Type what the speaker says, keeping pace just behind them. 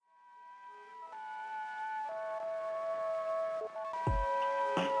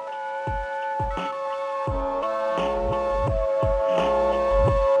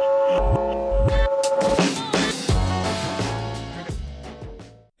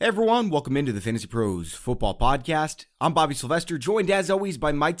Hey everyone, welcome into the Fantasy Pros Football Podcast. I'm Bobby Sylvester, joined as always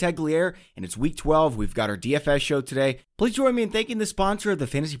by Mike Tagliere, and it's Week 12. We've got our DFS show today. Please join me in thanking the sponsor of the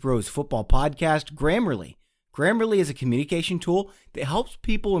Fantasy Pros Football Podcast, Grammarly. Grammarly is a communication tool that helps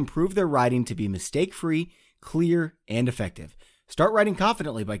people improve their writing to be mistake-free, clear, and effective. Start writing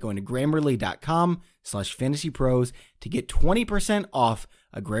confidently by going to Grammarly.com/fantasypros to get 20% off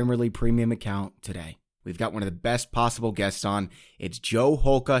a Grammarly premium account today. We've got one of the best possible guests on. It's Joe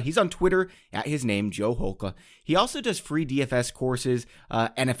Holka. He's on Twitter at his name, Joe Holka. He also does free DFS courses,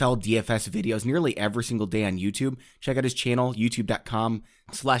 NFL DFS videos nearly every single day on YouTube. Check out his channel,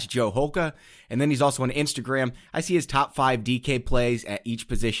 youtube.com/Joe Holka. And then he's also on Instagram. I see his top 5 DK plays at each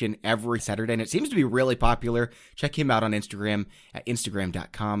position every Saturday, and it seems to be really popular. Check him out on Instagram at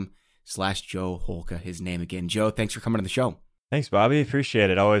instagram.com/Joe Holka. His name again. Joe, thanks for coming on the show. Thanks, Bobby. Appreciate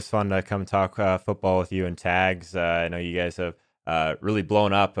it. Always fun to come talk football with you and Tags. I know you guys have really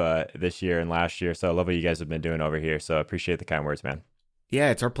blown up this year and last year, so I love what you guys have been doing over here. So I appreciate the kind words, man.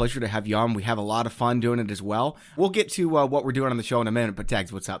 Yeah, it's our pleasure to have you on. We have a lot of fun doing it as well. We'll get to what we're doing on the show in a minute, but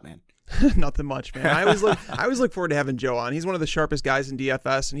Tags, what's up, man? Nothing much, man. I always look forward to having Joe on. He's one of the sharpest guys in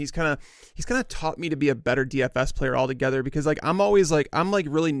DFS, and he's kind of taught me to be a better DFS player altogether, because I'm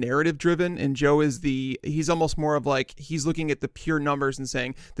really narrative driven, and Joe he's almost more of he's looking at the pure numbers and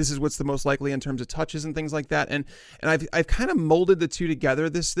saying this is what's the most likely in terms of touches and things like that. And I've kind of molded the two together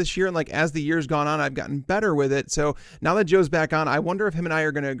this year, and as the year's gone on, I've gotten better with it. So now that Joe's back on, I wonder if him and I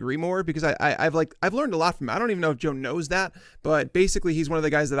are going to agree more, because I've learned a lot from him. I don't even know if Joe knows that, but basically he's one of the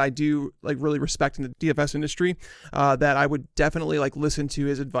guys that I do really respect in the DFS industry, that I would definitely listen to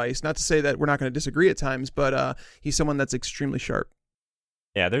his advice. Not to say that we're not going to disagree at times, but he's someone that's extremely sharp.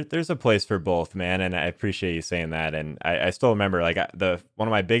 Yeah, there's a place for both, man, and I appreciate you saying that. And I still remember one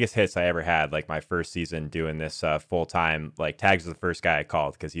of my biggest hits I ever had, my first season doing this full time. Tags was the first guy I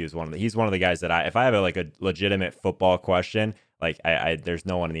called, because he's one of the guys that if I have a legitimate football question, there's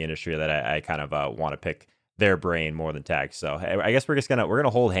no one in the industry that I kind of want to pick their brain more than Tags. So I guess we're gonna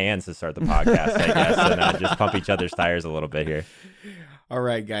hold hands to start the podcast, I guess, and just pump each other's tires a little bit here. All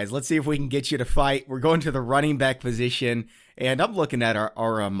right, guys, let's see if we can get you to fight. We're going to the running back position, and I'm looking at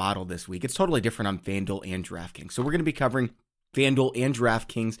our model this week. It's totally different on FanDuel and DraftKings. So we're going to be covering FanDuel and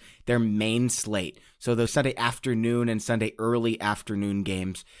DraftKings, their main slate. So those Sunday afternoon and Sunday early afternoon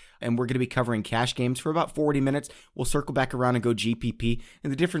games. And we're going to be covering cash games for about 40 minutes. We'll circle back around and go GPP.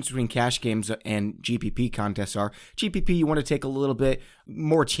 And the difference between cash games and GPP contests are, GPP, you want to take a little bit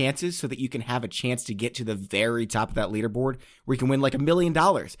more chances so that you can have a chance to get to the very top of that leaderboard where you can win $1 million.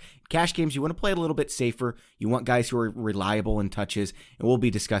 Cash games, you want to play it a little bit safer. You want guys who are reliable in touches. And we'll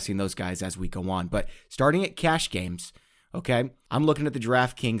be discussing those guys as we go on. But starting at cash games, okay, I'm looking at the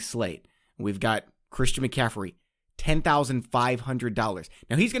DraftKings slate. We've got Christian McCaffrey, $10,500.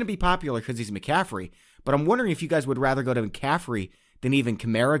 Now, he's going to be popular because he's McCaffrey, but I'm wondering if you guys would rather go to McCaffrey than even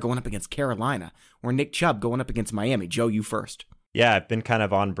Kamara going up against Carolina or Nick Chubb going up against Miami. Joe, you first. Yeah, I've been kind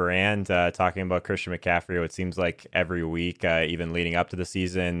of on brand talking about Christian McCaffrey. It seems like every week, even leading up to the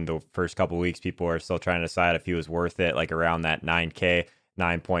season, the first couple of weeks, people are still trying to decide if he was worth it, around that 9K.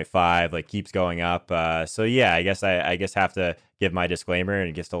 9.5 keeps going up. So yeah, I guess have to give my disclaimer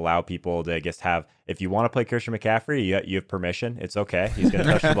and just allow people to just have, if you want to play Christian McCaffrey, you have permission. It's okay. He's going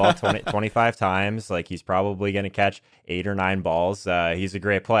to touch the ball 25 times. He's probably going to catch 8 or 9 balls. He's a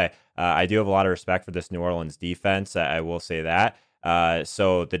great play. I do have a lot of respect for this New Orleans defense. I will say that.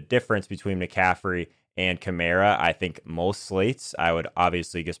 So the difference between McCaffrey and Kamara, I think most slates, I would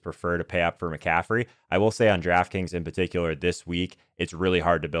obviously just prefer to pay up for McCaffrey. I will say on DraftKings in particular this week, it's really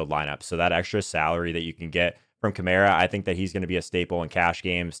hard to build lineups. So that extra salary that you can get from Kamara, I think that he's going to be a staple in cash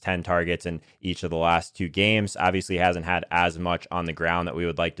games, 10 targets in each of the last 2 games. Obviously hasn't had as much on the ground that we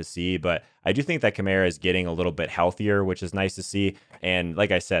would like to see, but I do think that Kamara is getting a little bit healthier, which is nice to see. And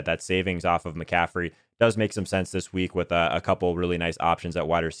like I said, that savings off of McCaffrey does make some sense this week with a couple really nice options at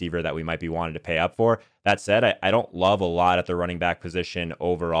wide receiver that we might be wanting to pay up for. That said, I don't love a lot at the running back position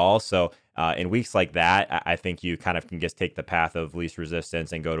overall. So in weeks like that, I think you kind of can just take the path of least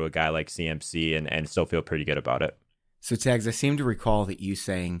resistance and go to a guy like CMC and still feel pretty good about it. So Tags, I seem to recall that you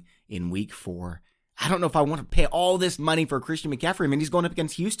saying in week 4, I don't know if I want to pay all this money for Christian McCaffrey. I mean, he's going up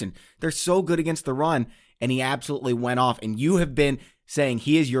against Houston. They're so good against the run, and he absolutely went off. And you have been saying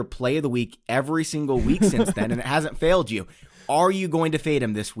he is your play of the week every single week since then, and it hasn't failed you. Are you going to fade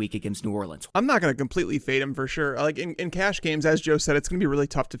him this week against New Orleans? I'm not going to completely fade him for sure. Like in cash games, as Joe said, it's going to be really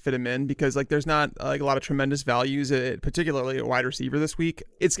tough to fit him in because like there's not like a lot of tremendous values, particularly a wide receiver this week.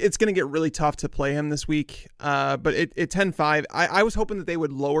 It's going to get really tough to play him this week. But at 10-5, I was hoping that they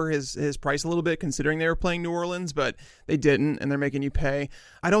would lower his price a little bit considering they were playing New Orleans, but they didn't, and they're making you pay.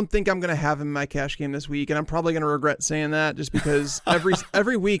 I don't think I'm going to have him in my cash game this week, and I'm probably going to regret saying that just because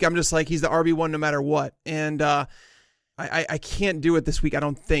every week I'm just like, he's the RB1 no matter what. And I can't do it this week, I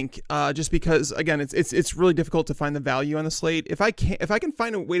don't think, just because again it's really difficult to find the value on the slate. If I can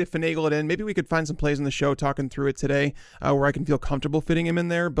find a way to finagle it in, maybe we could find some plays on the show talking through it today where I can feel comfortable fitting him in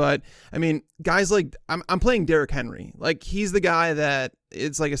there. But I mean, guys like I'm playing Derrick Henry, like he's the guy that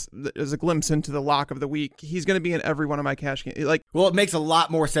it's like there's a glimpse into the lock of the week. He's going to be in every one of my cash games. Well, it makes a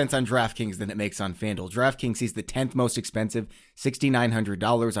lot more sense on DraftKings than it makes on FanDuel. DraftKings, he's the 10th most expensive,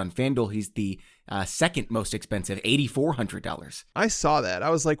 $6,900. On FanDuel, he's the second most expensive, $8,400. I saw that. I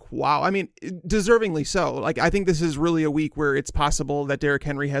was like, wow. I mean, deservingly so. Like, I think this is really a week where it's possible that Derrick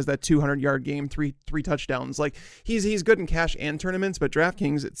Henry has that 200-yard game, three touchdowns. Like, he's good in cash and tournaments, but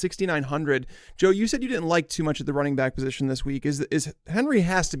DraftKings at $6,900. Joe, you said you didn't like too much of the running back position this week. Is Henry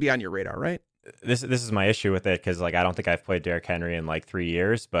has to be on your radar, right? This is my issue with it because like I don't think I've played Derrick Henry in like 3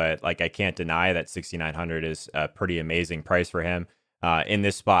 years, but like I can't deny that $6,900 is a pretty amazing price for him in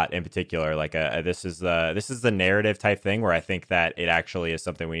this spot in particular. Like this is the narrative type thing where I think that it actually is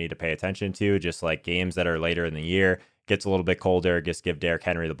something we need to pay attention to. Just like games that are later in the year, gets a little bit colder, just give Derrick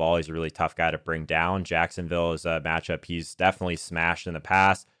Henry the ball. He's a really tough guy to bring down. Jacksonville is a matchup he's definitely smashed in the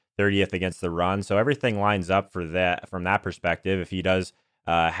past, 30th against the run. So everything lines up for that from that perspective. If he does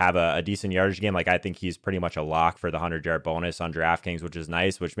have a decent yardage game, like I think he's pretty much a lock for the 100-yard bonus on DraftKings, which is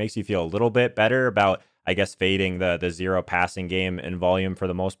nice, which makes you feel a little bit better about, I guess, fading the zero passing game in volume for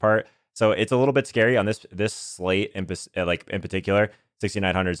the most part. So it's a little bit scary on this slate in particular.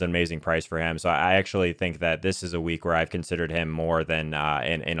 $6,900 is an amazing price for him. So I actually think that this is a week where I've considered him more than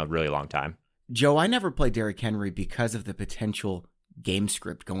in a really long time. Joe, I never played Derrick Henry because of the potential game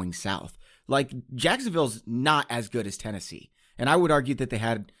script going south. Like, Jacksonville's not as good as Tennessee. And I would argue that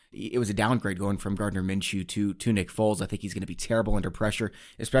it was a downgrade going from Gardner Minshew to Nick Foles. I think he's going to be terrible under pressure,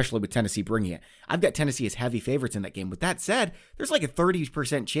 especially with Tennessee bringing it. I've got Tennessee as heavy favorites in that game. With that said, there's like a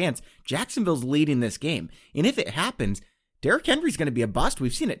 30% chance Jacksonville's leading this game. And if it happens, Derrick Henry's going to be a bust.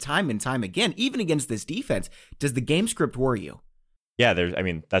 We've seen it time and time again, even against this defense. Does the game script worry you? Yeah,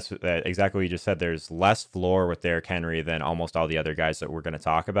 that's exactly what you just said. There's less floor with Derrick Henry than almost all the other guys that we're going to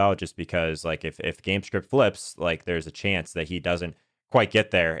talk about, just because like if game script flips, like there's a chance that he doesn't quite get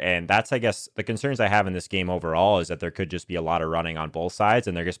there. And that's, I guess, the concerns I have in this game overall is that there could just be a lot of running on both sides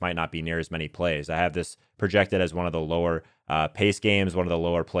and there just might not be near as many plays. I have this projected as one of the lower pace games, one of the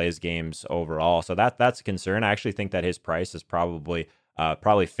lower plays games overall. So that's a concern. I actually think that his price is probably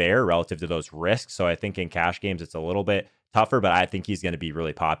fair relative to those risks. So I think in cash games, it's a little bit tougher, but I think he's going to be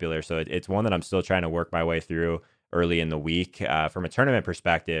really popular. So it's one that I'm still trying to work my way through early in the week. From a tournament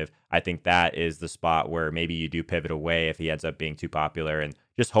perspective, I think that is the spot where maybe you do pivot away if he ends up being too popular and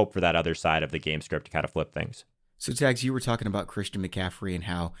just hope for that other side of the game script to kind of flip things. So, Tags, you were talking about Christian McCaffrey and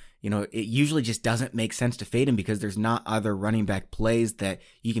how, it usually just doesn't make sense to fade him because there's not other running back plays that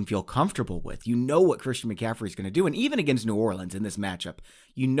you can feel comfortable with. You know what Christian McCaffrey is going to do. And even against New Orleans in this matchup,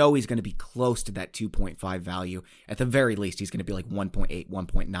 he's going to be close to that 2.5 value. At the very least, he's going to be like 1.8,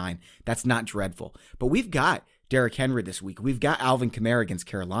 1.9. That's not dreadful. But we've got Derrick Henry this week. We've got Alvin Kamara against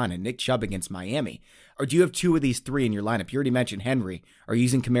Carolina, Nick Chubb against Miami. Or do you have two of these three in your lineup? You already mentioned Henry. Are you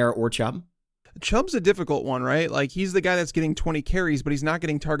using Kamara or Chubb? Chubb's a difficult one, right? Like, he's the guy that's getting 20 carries, but he's not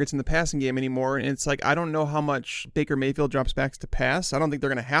getting targets in the passing game anymore. And it's like, I don't know how much Baker Mayfield drops back to pass. I don't think they're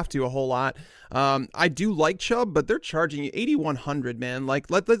going to have to a whole lot. I do like Chubb, but they're charging you $8,100, man.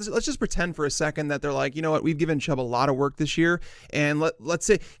 Like, let's just pretend for a second that they're like, you know what, we've given Chubb a lot of work this year. And let's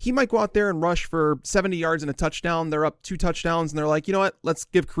say he might go out there and rush for 70 yards and a touchdown. They're up 2 touchdowns, and they're like, you know what, let's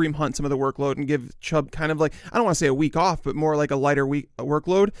give Kareem Hunt some of the workload and give Chubb kind of like, I don't want to say a week off, but more like a lighter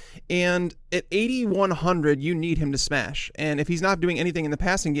workload. And at $8,100, you need him to smash. And if he's not doing anything in the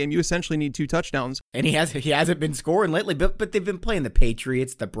passing game, you essentially need 2 touchdowns. And he hasn't been scoring lately, but they've been playing the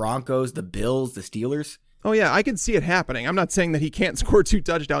Patriots, the Broncos, the Bills, the Steelers. Oh, yeah, I can see it happening. I'm not saying that he can't score 2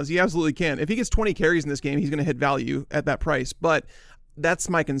 touchdowns. He absolutely can. If he gets 20 carries in this game, he's going to hit value at that price. But that's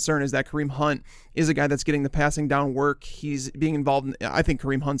my concern, is that Kareem Hunt is a guy that's getting the passing down work. He's being involved in, I think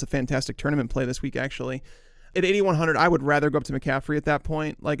Kareem Hunt's a fantastic tournament play this week, actually. At $8,100, I would rather go up to McCaffrey at that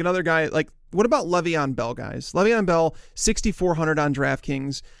point. Like another guy, like, what about Le'Veon Bell, guys? Le'Veon Bell, $6,400 on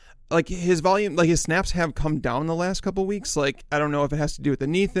DraftKings. like his volume, like his snaps have come down the last couple weeks. Like, I don't know if it has to do with the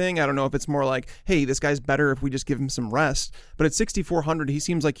knee thing. I don't know if it's more like, hey, this guy's better if we just give him some rest. But at 6,400, he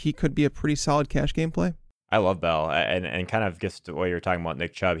seems like he could be a pretty solid cash game play. I love Bell, and kind of just what you're talking about,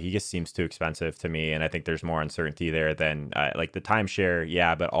 Nick Chubb, he just seems too expensive to me, and I think there's more uncertainty there than like the timeshare,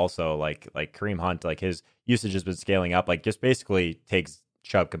 yeah, but also like Kareem Hunt, like his usage has been scaling up, like just basically takes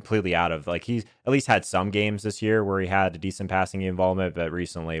Chubb completely out of, like he's at least had some games this year where he had a decent passing involvement, but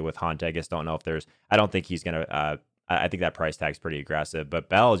recently with Hunt, I just don't know if I don't think he's going to, I think that price tag's pretty aggressive, but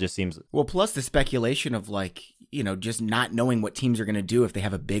Bell just seems... Well, plus the speculation of like, just not knowing what teams are going to do if they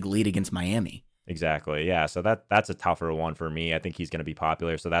have a big lead against Miami. Exactly. Yeah. So that's a tougher one for me. I think he's going to be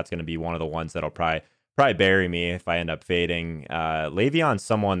popular. So that's going to be one of the ones that'll probably bury me if I end up fading. Le'Veon's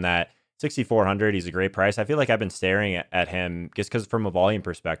someone that 6,400, he's a great price. I feel like I've been staring at him just because from a volume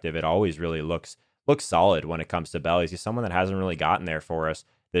perspective, it always really looks solid when it comes to Bell. He's just someone that hasn't really gotten there for us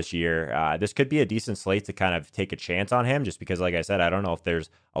this year. This could be a decent slate to kind of take a chance on him just because, like I said, I don't know if there's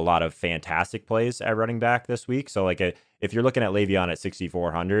a lot of fantastic plays at running back this week. So like if you're looking at Le'Veon at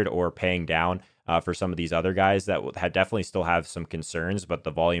 6,400 or paying down for some of these other guys that definitely still have some concerns, but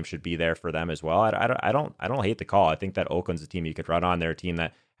the volume should be there for them as well. I don't hate the call. I think that Oakland's a team you could run on. They're a team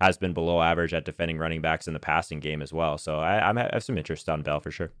that has been below average at defending running backs in the passing game as well. So I have some interest on Bell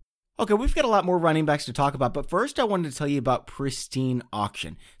for sure. Okay, we've got a lot more running backs to talk about, but first I wanted to tell you about Pristine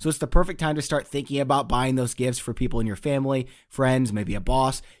Auction. So it's the perfect time to start thinking about buying those gifts for people in your family, friends, maybe a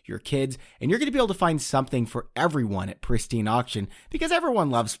boss, your kids, and you're going to be able to find something for everyone at Pristine Auction because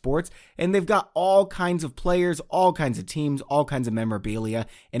everyone loves sports, and they've got all kinds of players, all kinds of teams, all kinds of memorabilia,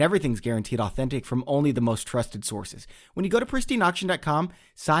 and everything's guaranteed authentic from only the most trusted sources. When you go to pristineauction.com,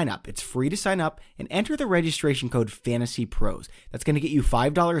 sign up. It's free to sign up and enter the registration code FANTASYPROS. That's going to get you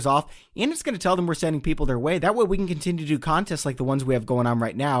 $5 off. And it's going to tell them we're sending people their way. That way we can continue to do contests like the ones we have going on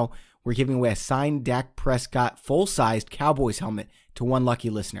right now. We're giving away a signed Dak Prescott full-sized Cowboys helmet to one lucky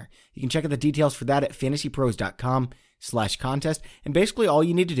listener. You can check out the details for that at fantasypros.com/contest. And basically all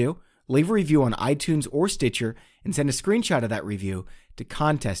you need to do, leave a review on iTunes or Stitcher and send a screenshot of that review to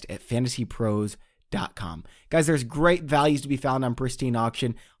contest@fantasypros.com. Guys, there's great values to be found on Pristine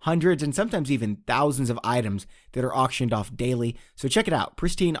Auction, hundreds and sometimes even thousands of items that are auctioned off daily. So check it out,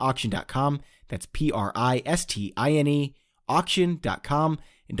 pristineauction.com. That's PRISTINE auction.com.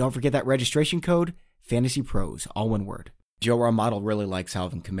 And don't forget that registration code, FantasyPros, all one word. Joe, our model really likes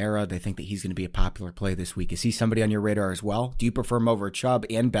Alvin Kamara. They think that he's going to be a popular play this week. Is he somebody on your radar as well? Do you prefer him over Chubb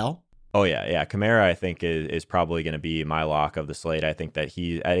and Bell? Oh, yeah. Kamara, I think, is probably going to be my lock of the slate. I think that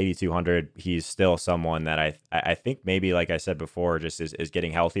he, at 8,200, he's still someone that I think maybe, like I said before, just is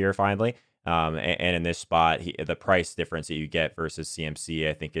getting healthier finally. And in this spot, the price difference that you get versus CMC,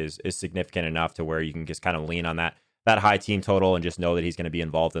 I think, is significant enough to where you can just kind of lean on that high team total and just know that he's going to be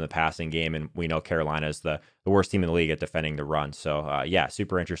involved in the passing game. And we know Carolina is the worst team in the league at defending the run. So,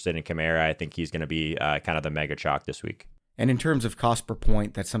 super interested in Kamara. I think he's going to be kind of the mega chalk this week. And in terms of cost per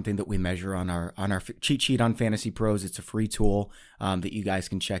point, that's something that we measure on our cheat sheet on Fantasy Pros. It's a free tool that you guys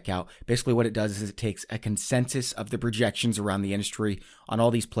can check out. Basically what it does is it takes a consensus of the projections around the industry on all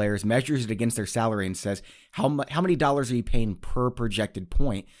these players, measures it against their salary and says, how many dollars are you paying per projected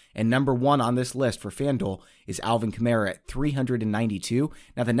point? And number one on this list for FanDuel is Alvin Kamara at 392.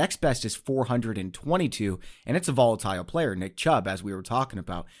 Now the next best is 422, and it's a volatile player, Nick Chubb, as we were talking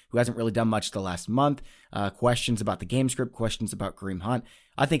about, who hasn't really done much the last month. Questions about the game script, questions about Kareem Hunt.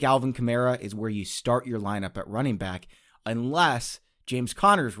 I think Alvin Kamara is where you start your lineup at running back unless James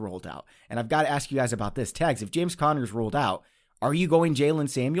Conner's rolled out. And I've got to ask you guys about this. Tags, if James Conner's rolled out, are you going Jalen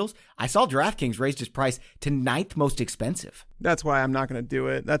Samuels? I saw DraftKings raised his price to 9th most expensive. That's why I'm not going to do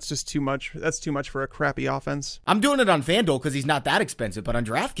it. That's just too much. That's too much for a crappy offense. I'm doing it on FanDuel because he's not that expensive, but on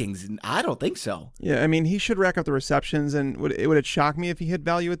DraftKings, I don't think so. Yeah, I mean, he should rack up the receptions, and would it shock me if he hit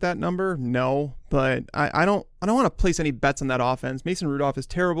value at that number? No, but I don't want to place any bets on that offense. Mason Rudolph is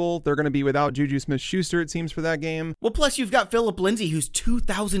terrible. They're going to be without Juju Smith-Schuster, it seems, for that game. Well, plus you've got Phillip Lindsay, who's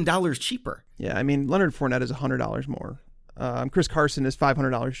 $2,000 cheaper. Yeah, I mean, Leonard Fournette is $100 more. Chris Carson is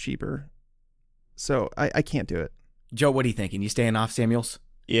 $500 cheaper. So I can't do it. Joe, what are you thinking? You staying off Samuels?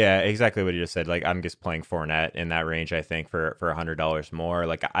 Yeah, exactly what you just said. Like, I'm just playing Fournette in that range, I think, for $100 more.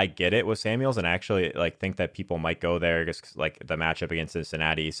 Like, I get it with Samuels, and I actually think that people might go there just like the matchup against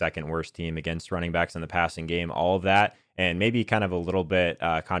Cincinnati, second worst team against running backs in the passing game, all of that. And maybe kind of a little bit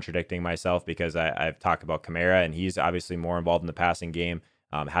contradicting myself because I've talked about Kamara, and he's obviously more involved in the passing game.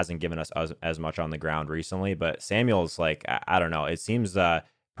 Hasn't given us as much on the ground recently, but Samuel's I don't know. It seems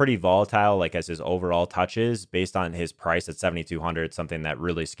pretty volatile, like as his overall touches based on his price at 7,200. Something that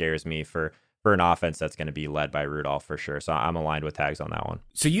really scares me for for an offense that's going to be led by Rudolph for sure. So I'm aligned with Tags on that one.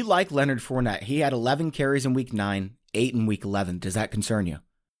 So you like Leonard Fournette. He had 11 carries in week 9, 8 in week 11. Does that concern you?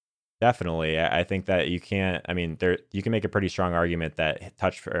 Definitely. I think that you can't, you can make a pretty strong argument that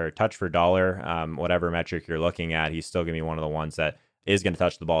touch for dollar, whatever metric you're looking at, he's still going to be one of the ones that is going to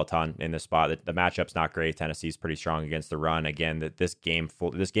touch the ball a ton in this spot. The matchup's not great. Tennessee's pretty strong against the run. Again, that this game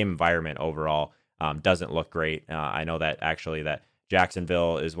environment overall doesn't look great. I know that actually that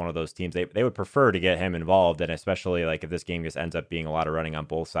Jacksonville is one of those teams they would prefer to get him involved, and especially like if this game just ends up being a lot of running on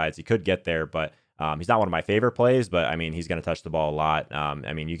both sides, he could get there, but he's not one of my favorite plays. But he's going to touch the ball a lot.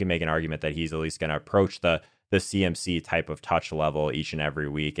 You can make an argument that he's at least going to approach the CMC type of touch level each and every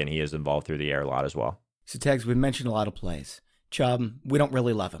week, and he is involved through the air a lot as well. So Tags, we mentioned a lot of plays. Chubb, we don't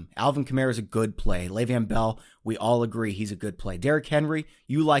really love him. Alvin Kamara is a good play. Le'Veon Bell, we all agree he's a good play. Derrick Henry,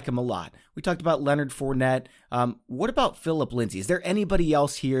 you like him a lot. We talked about Leonard Fournette. What about Phillip Lindsay? Is there anybody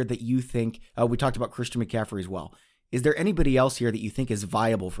else here that you think, we talked about Christian McCaffrey as well. Is there anybody else here that you think is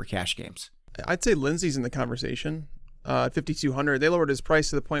viable for cash games? I'd say Lindsay's in the conversation. At 5,200, they lowered his price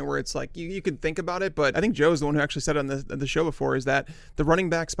to the point where it's like you can think about it, but I think Joe's the one who actually said on the show before is that the running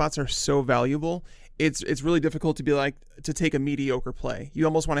back spots are so valuable. It's really difficult to take a mediocre play. You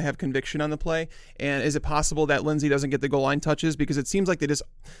almost want to have conviction on the play. And is it possible that Lindsay doesn't get the goal line touches because it seems like they just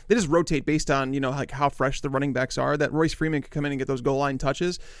rotate based on like how fresh the running backs are? That Royce Freeman could come in and get those goal line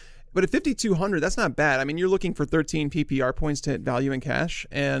touches. But at 5,200, that's not bad. You're looking for 13 PPR points to hit value in cash.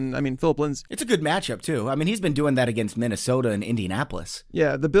 And, Phillip Lindsay. It's a good matchup, too. He's been doing that against Minnesota and Indianapolis.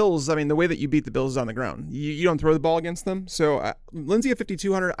 Yeah, the Bills, the way that you beat the Bills is on the ground. You don't throw the ball against them. So, Lindsay at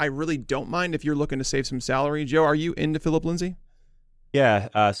 5,200, I really don't mind if you're looking to save some salary. Joe, are you into Phillip Lindsay?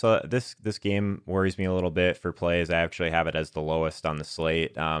 Yeah, so this game worries me a little bit for plays. I actually have it as the lowest on the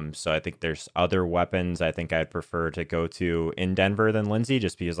slate. So I think there's other weapons I think I'd prefer to go to in Denver than Lindsay,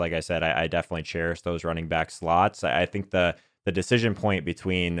 just because, like I said, I definitely cherish those running back slots. I think the decision point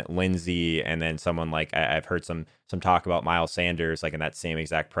between Lindsay and then someone like I've heard some talk about Miles Sanders, like in that same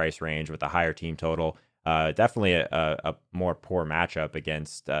exact price range with a higher team total. Definitely a more poor matchup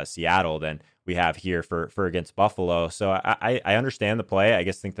against Seattle than we have here for against Buffalo. So I understand the play. I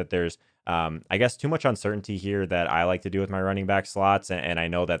think that there's too much uncertainty here that I like to do with my running back slots, and I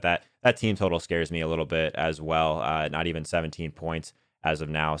know that team total scares me a little bit as well. Not even 17 points as of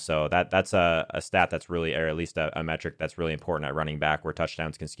now. So that's a stat that's really, or at least a metric that's really important at running back, where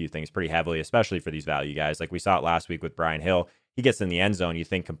touchdowns can skew things pretty heavily, especially for these value guys. Like we saw it last week with Brian Hill. He gets in the end zone, you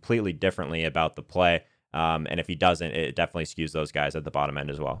think completely differently about the play. And if he doesn't, it definitely skews those guys at the bottom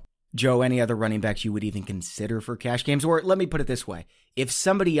end as well. Joe, any other running backs you would even consider for cash games? Or let me put it this way. If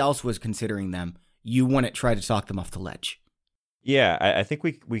somebody else was considering them, you wouldn't try to talk them off the ledge. Yeah, I think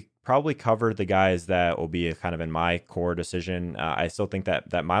we probably covered the guys that will be kind of in my core decision. I still think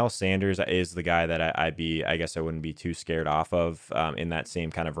that Miles Sanders is the guy that I wouldn't be too scared off of in that same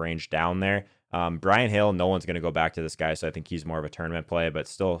kind of range down there. Brian Hill, no one's going to go back to this guy, so I think he's more of a tournament play, but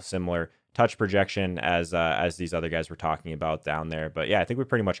still similar touch projection as these other guys we're talking about down there. But yeah, I think we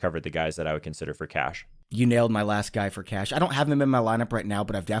pretty much covered the guys that I would consider for cash. You nailed my last guy for cash. I don't have him in my lineup right now,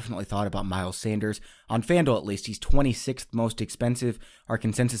 but I've definitely thought about Miles Sanders. On FanDuel, at least, he's 26th most expensive. Our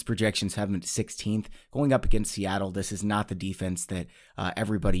consensus projections have him at 16th. Going up against Seattle, this is not the defense that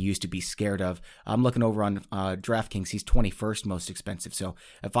everybody used to be scared of. I'm looking over on DraftKings. He's 21st most expensive. So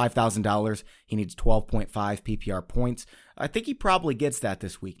at $5,000, he needs 12.5 PPR points. I think he probably gets that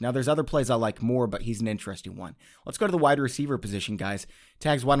this week. Now, there's other plays I like more, but he's an interesting one. Let's go to the wide receiver position, guys.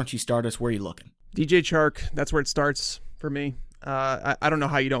 Tags, why don't you start us? Where are you looking? DJ Chark, that's where it starts for me. I don't know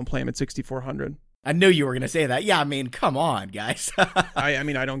how you don't play him at 6,400. I knew you were going to say that. Yeah, come on, guys. I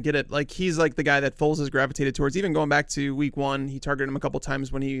don't get it. Like, he's like the guy that Foles has gravitated towards. Even going back to week 1, he targeted him a couple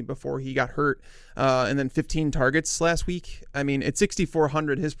times before he got hurt. And then 15 targets last week. At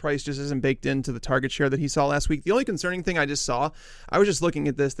 6,400, his price just isn't baked into the target share that he saw last week. The only concerning thing I just saw, I was just looking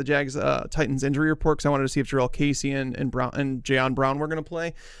at the Jags Titans injury report, because I wanted to see if Jarrell Casey and Jayon Brown were going to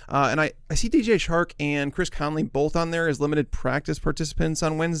play. And I see DJ Chark and Chris Conley both on there as limited practice participants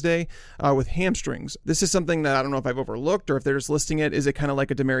on Wednesday with hamstrings. This is something that I don't know if I've overlooked or if they're just listing it. Is it kind of like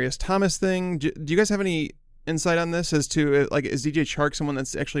a Demaryius Thomas thing? Do you guys have any insight on this as to, like, is DJ Chark someone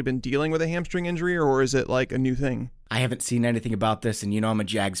that's actually been dealing with a hamstring injury, or is it like a new thing? I haven't seen anything about this, and I'm a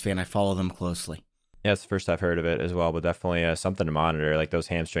Jags fan. I follow them closely. Yeah, it's the first I've heard of it as well, but definitely something to monitor, like those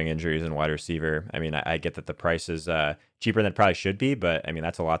hamstring injuries and wide receiver. I get that the price is cheaper than it probably should be, but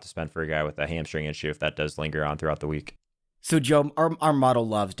that's a lot to spend for a guy with a hamstring issue if that does linger on throughout the week. So, Joe, our model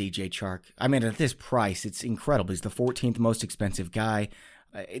loves DJ Chark. At this price, it's incredible. He's the 14th most expensive guy.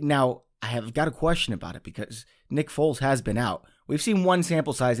 Now, I have got a question about it because Nick Foles has been out. We've seen one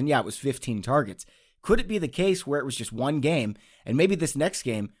sample size, and yeah, it was 15 targets. Could it be the case where it was just one game, and maybe this next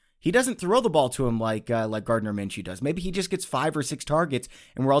game, he doesn't throw the ball to him like Gardner Minshew does? Maybe he just gets 5 or 6 targets,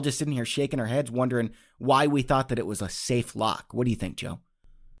 and we're all just sitting here shaking our heads wondering why we thought that it was a safe lock. What do you think, Joe?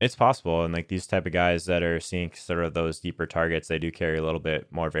 It's possible. And like these type of guys that are seeing sort of those deeper targets, they do carry a little bit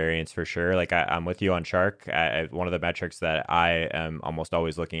more variance for sure. Like I'm with you on Chark. One of the metrics that I am almost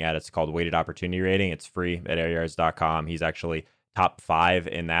always looking at, it's called weighted opportunity rating. It's free at airyards.com. He's actually top 5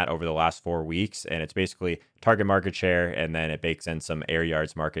 in that over the last 4 weeks. And it's basically target market share, and then it bakes in some air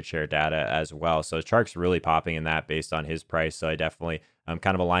yards market share data as well. So Chark's really popping in that based on his price. So I definitely I'm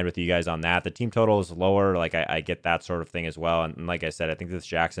kind of aligned with you guys on that. The team total is lower. Like I get that sort of thing as well. And like I said, I think this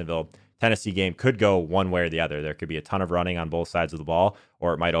Jacksonville Tennessee game could go one way or the other. There could be a ton of running on both sides of the ball,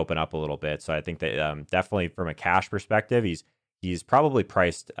 or it might open up a little bit. So I think that definitely from a cash perspective, he's probably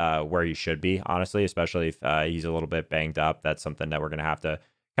priced where he should be, honestly, especially if he's a little bit banged up. That's something that we're going to have to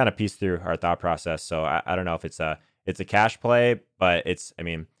kind of piece through our thought process. So I don't know if it's a cash play, but it's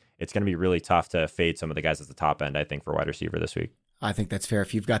going to be really tough to fade some of the guys at the top end, I think, for wide receiver this week. I think that's fair.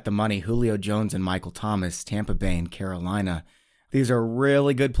 If you've got the money, Julio Jones and Michael Thomas, Tampa Bay and Carolina, these are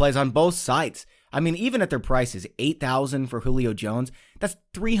really good plays on both sides. I mean, even at their prices, $8,000 for Julio Jones, that's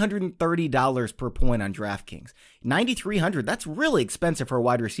 $330 per point on DraftKings. $9,300, that's really expensive for a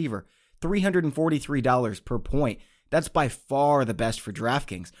wide receiver. $343 per point. That's by far the best for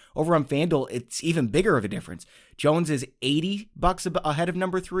DraftKings. Over on FanDuel, it's even bigger of a difference. Jones is $80 ahead of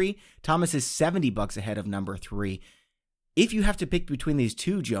number 3. Thomas is $70 ahead of number 3. If you have to pick between these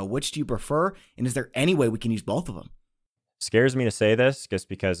two, Joe, which do you prefer? And is there any way we can use both of them? Scares me to say this just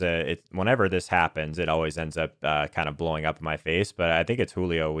because whenever this happens, it always ends up kind of blowing up in my face. But I think it's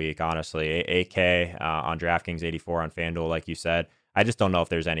Julio week, honestly. AK on DraftKings, 84 on FanDuel, like you said. I just don't know if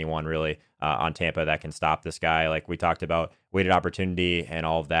there's anyone really on Tampa that can stop this guy. Like we talked about weighted opportunity and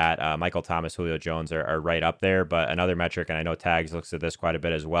all of that. Michael Thomas, Julio Jones are right up there. But another metric, and I know Tags looks at this quite a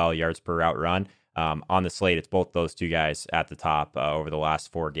bit as well, yards per route run. On the slate, it's both those two guys at the top over the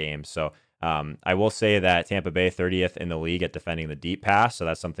last 4 games. So I will say that Tampa Bay 30th in the league at defending the deep pass. So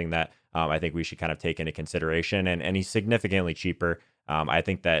that's something that I think we should kind of take into consideration. And he's significantly cheaper. I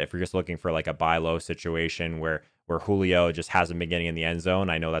think that if you're just looking for like a buy low situation where Julio just hasn't been getting in the end zone,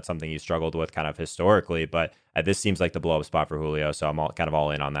 I know that's something he struggled with kind of historically, but this seems like the blow up spot for Julio. So I'm kind of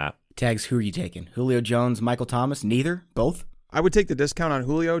all in on that. Tags, who are you taking? Julio Jones, Michael Thomas? Neither? Both? I would take the discount on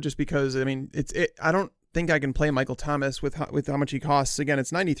Julio just because, I mean, I don't think I can play Michael Thomas with how much he costs. Again,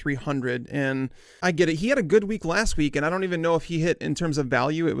 it's $9,300, and I get it. He had a good week last week, and I don't even know if he hit in terms of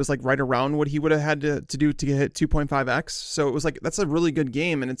value. It was like right around what he would have had to do to hit 2.5x. So it was like, that's a really good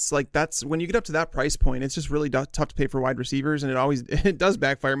game. And it's like, that's when you get up to that price point, it's just really tough to pay for wide receivers. And it does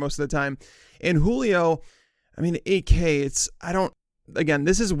backfire most of the time. And Julio, I mean, 8K, again,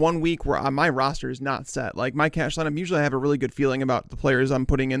 this is 1 week where my roster is not set. Like my cash lineup, usually I have a really good feeling about the players I'm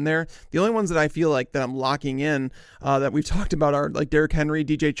putting in there. The only ones that I feel like that I'm locking in that we've talked about are like Derrick Henry,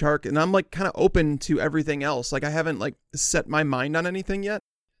 DJ Chark, and I'm like kind of open to everything else. Like I haven't like set my mind on anything yet.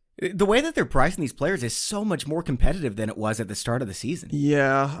 The way that they're pricing these players is so much more competitive than it was at the start of the season.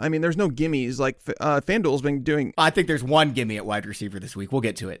 Yeah, I mean, there's no gimmies. Like FanDuel's been doing. I think there's one gimme at wide receiver this week. We'll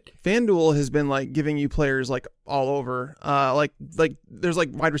get to it. FanDuel has been like giving you players like all over. Like there's like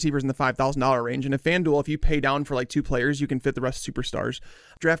wide receivers in the $5,000 range, and if you pay down for like 2 players, you can fit the rest superstars.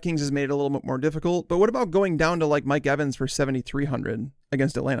 DraftKings has made it a little bit more difficult. But what about going down to like Mike Evans for $7,300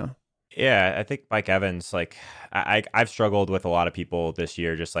 against Atlanta? Yeah, I think Mike Evans, like I've struggled with a lot of people this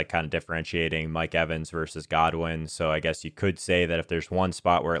year, just like kind of differentiating Mike Evans versus Godwin. So I guess you could say that if there's one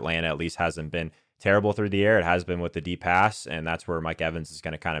spot where Atlanta at least hasn't been terrible through the air, it has been with the deep pass. And that's where Mike Evans is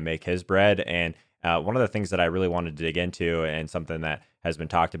going to kind of make his bread. And one of the things that I really wanted to dig into, and something that has been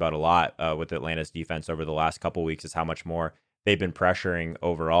talked about a lot with Atlanta's defense over the last couple of weeks, is how much more they've been pressuring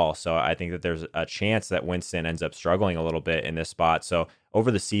overall. So I think that there's a chance that Winston ends up struggling a little bit in this spot. So over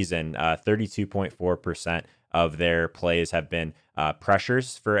the season, 32.4% of their plays have been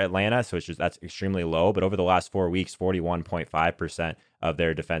pressures for Atlanta. So that's extremely low. But over the last 4 weeks, 41.5% of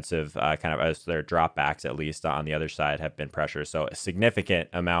their defensive their dropbacks, at least on the other side, have been pressures. So a significant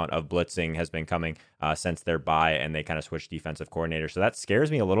amount of blitzing has been coming since their bye, and they kind of switched defensive coordinator. So that scares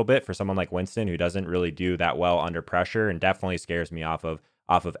me a little bit for someone like Winston, who doesn't really do that well under pressure, and definitely scares me off of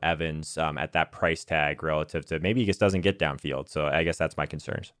Evans at that price tag relative to maybe he just doesn't get downfield. So I guess that's my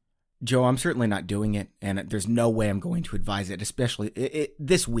concerns. Joe, I'm certainly not doing it, and there's no way I'm going to advise it, especially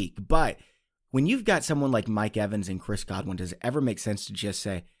this week. But when you've got someone like Mike Evans and Chris Godwin, does it ever make sense to just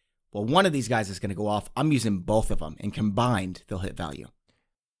say, well, one of these guys is going to go off, I'm using both of them, and combined, they'll hit value?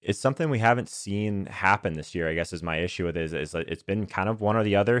 it's something we haven't seen happen this year, I guess, is my issue with it. Is it's been kind of one or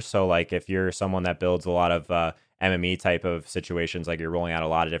the other. So like if you're someone that builds a lot of MME type of situations, like you're rolling out a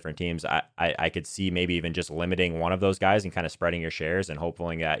lot of different teams, I could see maybe even just limiting one of those guys and kind of spreading your shares and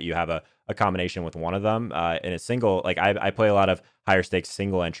hoping that you have a combination with one of them in a single. Like I play a lot of higher stakes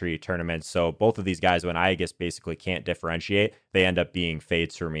single entry tournaments. So both of these guys, when I guess basically can't differentiate, they end up being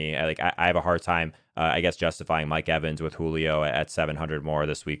fades for me. I have a hard time, I guess, justifying Mike Evans with Julio at 700 more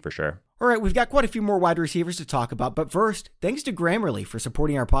this week for sure. All right, we've got quite a few more wide receivers to talk about, but first, thanks to Grammarly for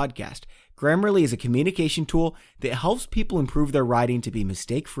supporting our podcast. Grammarly is a communication tool that helps people improve their writing to be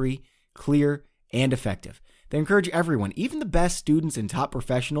mistake-free, clear, and effective. They encourage everyone, even the best students and top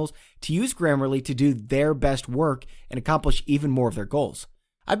professionals, to use Grammarly to do their best work and accomplish even more of their goals.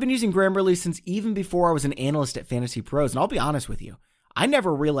 I've been using Grammarly since even before I was an analyst at Fantasy Pros, and I'll be honest with you, I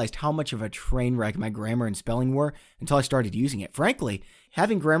never realized how much of a train wreck my grammar and spelling were until I started using it. Frankly,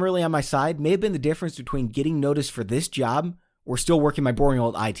 having Grammarly on my side may have been the difference between getting noticed for this job or still working my boring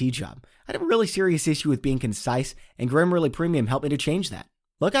old IT job. I had a really serious issue with being concise, and Grammarly Premium helped me to change that.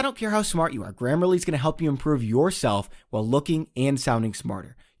 Look, I don't care how smart you are. Grammarly is going to help you improve yourself while looking and sounding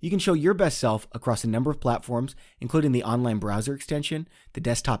smarter. You can show your best self across a number of platforms, including the online browser extension, the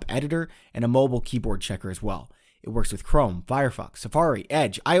desktop editor, and a mobile keyboard checker as well. It works with Chrome, Firefox, Safari,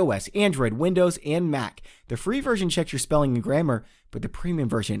 Edge, iOS, Android, Windows, and Mac. The free version checks your spelling and grammar, but the premium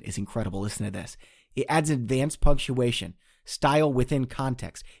version is incredible. Listen to this. It adds advanced punctuation, style within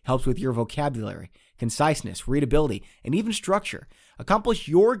context, helps with your vocabulary, conciseness, readability, and even structure. Accomplish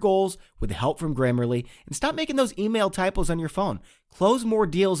your goals with the help from Grammarly and stop making those email typos on your phone. Close more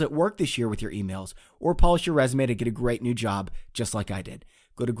deals at work this year with your emails or polish your resume to get a great new job just like I did.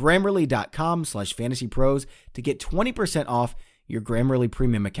 Go to Grammarly.com/fantasypros to get 20% off your Grammarly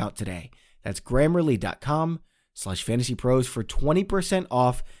premium account today. That's Grammarly.com/fantasypros for 20%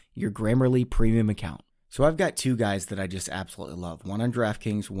 off your Grammarly premium account. So I've got two guys that I just absolutely love. One on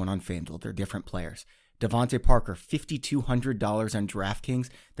DraftKings, one on FanDuel. They're different players. Devontae Parker, $5,200 on DraftKings.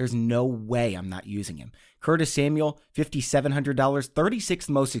 There's no way I'm not using him. Curtis Samuel, $5,700, 36th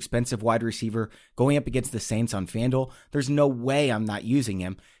most expensive wide receiver going up against the Saints on FanDuel. There's no way I'm not using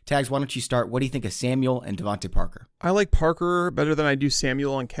him. Tags, why don't you start? What do you think of Samuel and Devontae Parker? I like Parker better than I do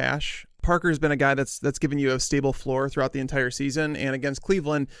Samuel on cash. Parker's been a guy that's given you a stable floor throughout the entire season, and against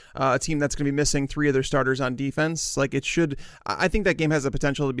Cleveland, a team that's going to be missing three of their starters on defense, I think that game has the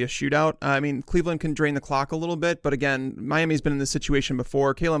potential to be a shootout. I mean, Cleveland can drain the clock a little bit, but again, Miami's been in this situation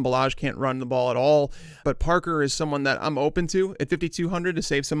before. Kalen Ballage can't run the ball at all, but Parker is someone that I'm open to at $5,200 to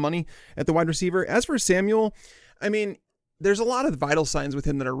save some money at the wide receiver. As for Samuel, I mean, there's a lot of vital signs with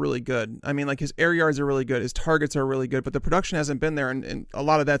him that are really good. I mean, like his air yards are really good. His targets are really good, but the production hasn't been there. And a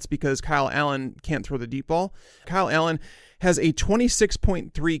lot of that's because Kyle Allen can't throw the deep ball. Kyle Allen has a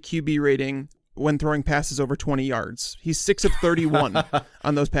 26.3 QB rating when throwing passes over 20 yards. He's 6 of 31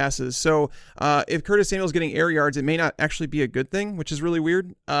 on those passes. So if Curtis Samuel's getting air yards, it may not actually be a good thing, which is really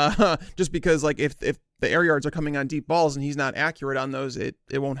weird. Just because like if the air yards are coming on deep balls and he's not accurate on those, it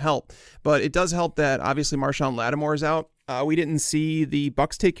won't help. But it does help that obviously Marshawn Lattimore is out. We didn't see the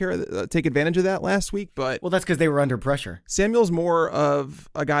Bucs take advantage of that last week, but well, that's because they were under pressure. Samuel's more of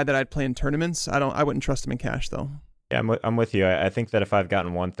a guy that I'd play in tournaments. I wouldn't trust him in cash though. Yeah, I'm with you. I think that if I've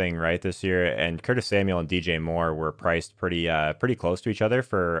gotten one thing right this year, and Curtis Samuel and DJ Moore were priced pretty close to each other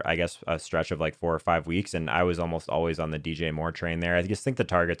for, I guess, a stretch of like 4 or 5 weeks, and I was almost always on the DJ Moore train there. I just think the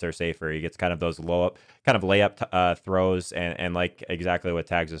targets are safer. He gets kind of those layup throws, and like exactly what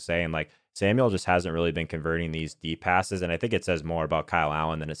Tags was saying, like Samuel just hasn't really been converting these deep passes, and I think it says more about Kyle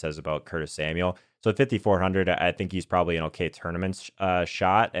Allen than it says about Curtis Samuel. So at 5,400, I think he's probably an okay tournament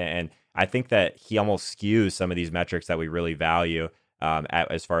shot, and I think that he almost skews some of these metrics that we really value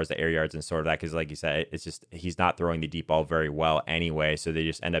as far as the air yards and sort of that, because like you said, it's just he's not throwing the deep ball very well anyway, so they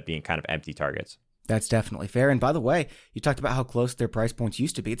just end up being kind of empty targets. That's definitely fair. And by the way, you talked about how close their price points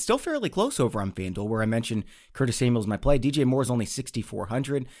used to be. It's still fairly close over on FanDuel, where I mentioned Curtis Samuel's my play. DJ Moore is only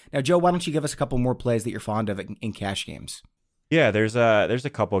 $6,400. Now, Joe, why don't you give us a couple more plays that you're fond of in cash games? Yeah, there's a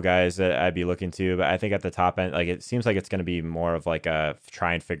couple guys that I'd be looking to, but I think at the top end, like it seems like it's going to be more of like a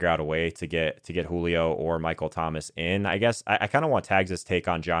try and figure out a way to get Julio or Michael Thomas in. I guess I kind of want Tags' take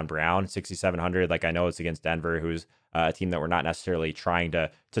on John Brown, 6,700. Like I know it's against Denver, who's a team that we're not necessarily trying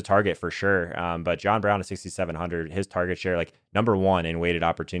to target for sure. But John Brown at 6,700, his target share like number 1 in weighted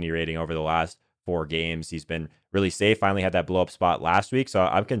opportunity rating over the last 4 games. He's been really safe. Finally had that blow up spot last week, so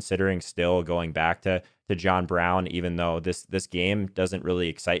I'm considering still going back to John Brown, even though this game doesn't really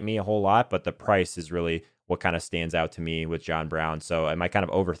excite me a whole lot, but the price is really what kind of stands out to me with John Brown. So am I kind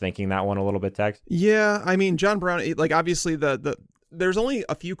of overthinking that one a little bit, Tex? Yeah, I mean, John Brown, like obviously the there's only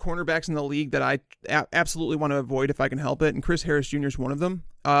a few cornerbacks in the league that I absolutely want to avoid if I can help it, and Chris Harris Jr. is one of them.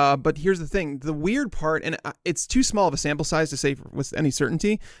 But here's the thing. The weird part, and it's too small of a sample size to say with any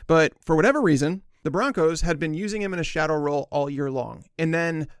certainty, but for whatever reason, the Broncos had been using him in a shadow role all year long. And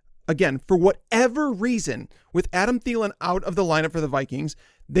then, again, for whatever reason, with Adam Thielen out of the lineup for the Vikings,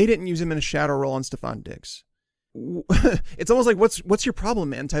 they didn't use him in a shadow role on Stephon Diggs. It's almost like what's your problem,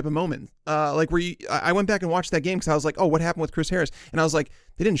 man type of moment. Like where I went back and watched that game because I was like, oh, what happened with Chris Harris? And I was like,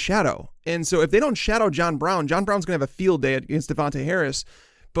 they didn't shadow. And so if they don't shadow John Brown's gonna have a field day against Devontae Harris.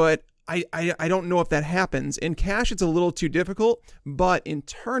 But I don't know if that happens. In cash, it's a little too difficult, but in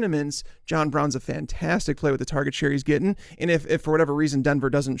tournaments, John Brown's a fantastic play with the target share he's getting. And if for whatever reason Denver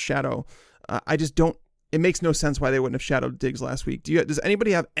doesn't shadow, I just don't. It makes no sense why they wouldn't have shadowed Diggs last week. Does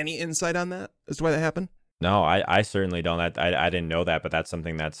anybody have any insight on that as to why that happened? No, I certainly don't. I didn't know that, but that's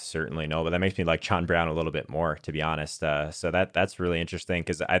something that's certainly no. But that makes me like John Brown a little bit more, to be honest. So that's really interesting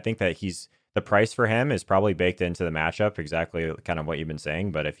because I think that the price for him is probably baked into the matchup, exactly kind of what you've been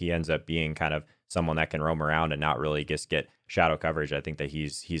saying. But if he ends up being kind of someone that can roam around and not really just get shadow coverage, I think that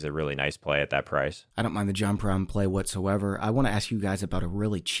he's a really nice play at that price. I don't mind the John Brown play whatsoever. I want to ask you guys about a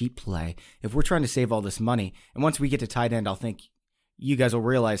really cheap play. If we're trying to save all this money, and once we get to tight end, I'll think you guys will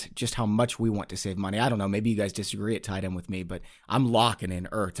realize just how much we want to save money. I don't know, maybe you guys disagree at tight end with me, but I'm locking in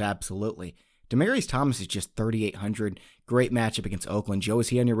Ertz, absolutely. Demaryius Thomas is just 3,800. Great matchup against Oakland. Joe, is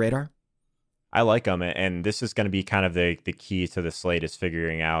he on your radar? I like him, and this is going to be kind of the key to the slate is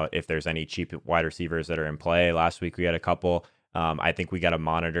figuring out if there's any cheap wide receivers that are in play. Last week we had a couple. I think we got to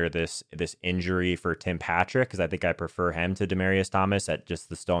monitor this injury for Tim Patrick because I think I prefer him to Demaryius Thomas at just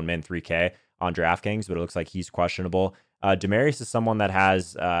the Stone Min 3K on DraftKings, but it looks like he's questionable. Demaryius is someone that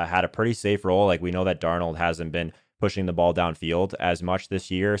has had a pretty safe role. Like we know that Darnold hasn't been pushing the ball downfield as much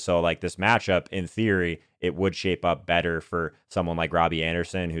this year. So like this matchup, in theory, it would shape up better for someone like Robbie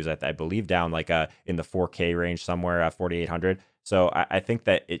Anderson, who's I believe down like in the 4K range somewhere at 4,800. So I think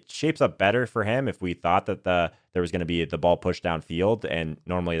that it shapes up better for him if we thought that there was going to be the ball pushed downfield. And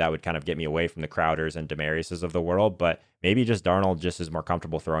normally that would kind of get me away from the Crowders and Demariuses of the world. But maybe just Darnold just is more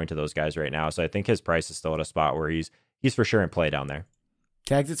comfortable throwing to those guys right now. So I think his price is still at a spot where he's for sure in play down there.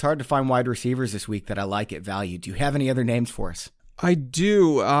 Tags, it's hard to find wide receivers this week that I like at value. Do you have any other names for us? I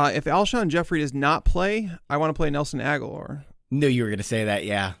do. If Alshon Jeffrey does not play, I want to play Nelson Aguilar. Knew you were going to say that,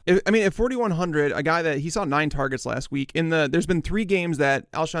 yeah. At 4,100, a guy that he saw 9 targets last week. There's been 3 games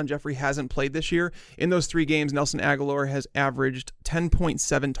that Alshon Jeffrey hasn't played this year. In those 3 games, Nelson Aguilar has averaged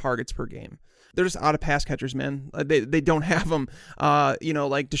 10.7 targets per game. They're just out of pass catchers, man. They don't have them.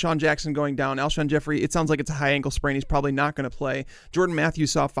 Like Deshaun Jackson going down. Alshon Jeffrey, it sounds like it's a high ankle sprain. He's probably not going to play. Jordan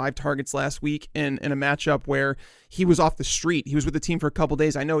Matthews saw 5 targets last week in a matchup where he was off the street. He was with the team for a couple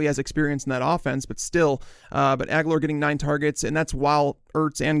days. I know he has experience in that offense, but still. But Aguilar getting 9 targets, and that's while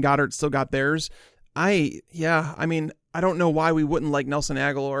Ertz and Goddard still got theirs. I don't know why we wouldn't like Nelson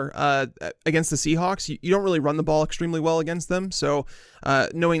Aguilar against the Seahawks. You don't really run the ball extremely well against them. So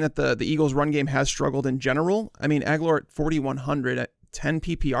knowing that the Eagles' run game has struggled in general, Aguilar at 4,100 at 10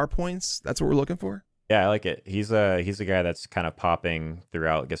 PPR points, that's what we're looking for. Yeah, I like it. He's a guy that's kind of popping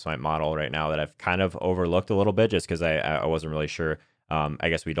throughout my model right now that I've kind of overlooked a little bit just because I wasn't really sure. I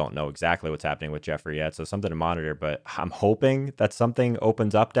guess we don't know exactly what's happening with Jeffrey yet, so something to monitor, but I'm hoping that something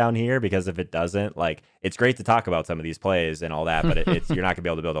opens up down here because if it doesn't, it's great to talk about some of these plays and all that, but you're not going to be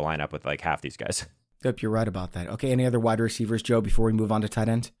able to build a lineup with half these guys. Yep, you're right about that. Okay, any other wide receivers, Joe, before we move on to tight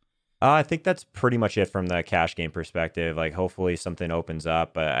end? I think that's pretty much it from the cash game perspective. Hopefully something opens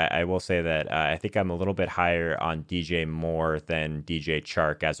up. But I will say that I think I'm a little bit higher on DJ Moore than DJ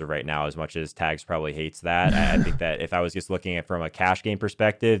Chark as of right now, as much as Tags probably hates that. I think that if I was just looking at from a cash game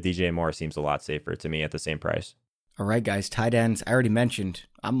perspective, DJ Moore seems a lot safer to me at the same price. All right, guys, tight ends. I already mentioned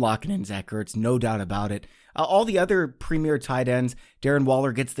I'm locking in Zach Ertz, no doubt about it. All the other premier tight ends, Darren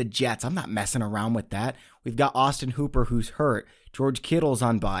Waller gets the Jets. I'm not messing around with that. We've got Austin Hooper, who's hurt. George Kittle's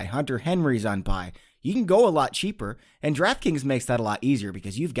on bye. Hunter Henry's on bye. You can go a lot cheaper, and DraftKings makes that a lot easier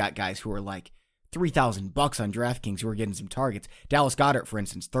because you've got guys who are like $3,000 on DraftKings who are getting some targets. Dallas Goedert, for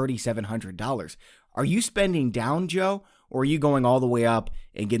instance, $3,700. Are you spending down, Joe, or are you going all the way up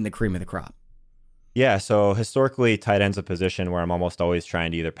and getting the cream of the crop? Yeah, so historically, tight end's a position where I'm almost always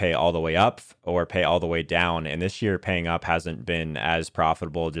trying to either pay all the way up or pay all the way down. And this year, paying up hasn't been as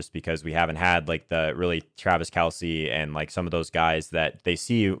profitable just because we haven't had the really Travis Kelce and some of those guys that they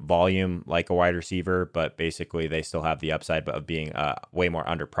see volume like a wide receiver, but basically they still have the upside of being way more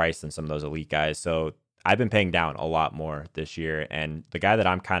underpriced than some of those elite guys. So I've been paying down a lot more this year. And the guy that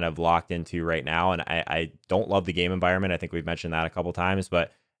I'm kind of locked into right now, and I don't love the game environment. I think we've mentioned that a couple times,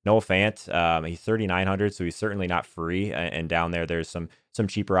 but Noah Fant, he's 3,900, so he's certainly not free. And down there's some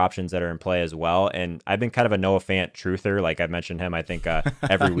cheaper options that are in play as well. And I've been kind of a Noah Fant truther. Like I've mentioned him, I think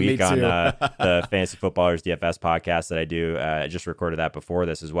every week on the Fantasy Footballers DFS podcast that I do. I just recorded that before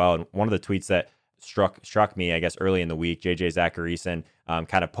this as well. And one of the tweets that struck me, I guess, early in the week, JJ Zacharyson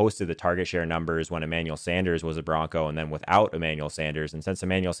kind of posted the target share numbers when Emmanuel Sanders was a Bronco and then without Emmanuel Sanders. And since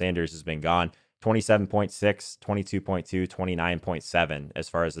Emmanuel Sanders has been gone, 27.6, 22.2, 29.7 as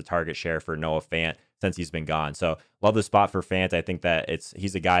far as the target share for Noah Fant since he's been gone. So love the spot for Fant. I think that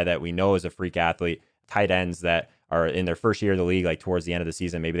he's a guy that we know is a freak athlete. Tight ends that are in their first year of the league, like towards the end of the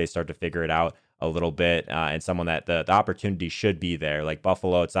season, maybe they start to figure it out a little bit, and someone that the opportunity should be there. Like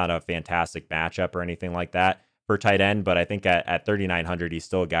Buffalo, it's not a fantastic matchup or anything like that for tight end, but I think at 3,900, he's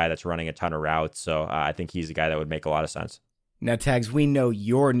still a guy that's running a ton of routes. So I think he's a guy that would make a lot of sense. Now, Tags, we know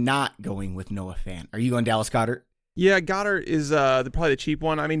you're not going with Noah Fant. Are you going Dallas Goedert? Yeah, Goddard is probably the cheap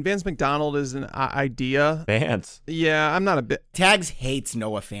one. I mean, Vance McDonald is an idea. Vance. Yeah, I'm not a bit. Tags hates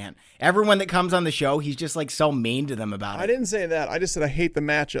Noah Fant. Everyone that comes on the show, he's just like so mean to them about it. I didn't say that. I just said I hate the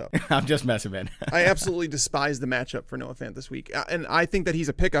matchup. I'm just messing, man. I absolutely despise the matchup for Noah Fant this week. And I think that he's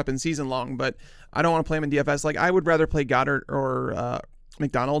a pickup in season long, but I don't want to play him in DFS. Like, I would rather play Goddard or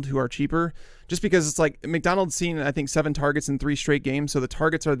McDonald, who are cheaper, just because it's like McDonald's seen, I think, 7 targets in 3 straight games. So the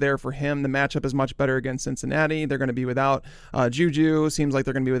targets are there for him. The matchup is much better against Cincinnati. They're going to be without Juju. Seems like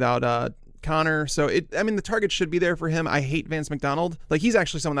they're going to be without Connor. So the target should be there for him. I hate Vance McDonald. Like, he's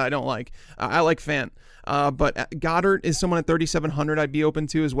actually someone that I don't like. I like Fant. But Goddard is someone at 3,700 I'd be open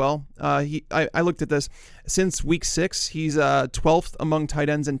to as well. I looked at this. Since week 6, he's 12th among tight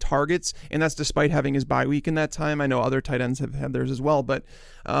ends in targets, and that's despite having his bye week in that time. I know other tight ends have had theirs as well, but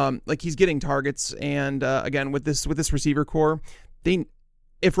he's getting targets. And again, with this receiver core,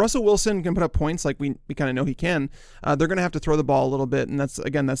 if Russell Wilson can put up points like we kind of know he can, they're going to have to throw the ball a little bit, and that's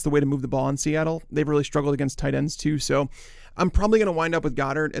the way to move the ball in Seattle. They've really struggled against tight ends too, so I'm probably going to wind up with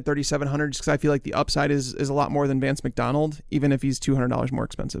Goddard at 3,700 just because I feel like the upside is a lot more than Vance McDonald, even if he's $200 more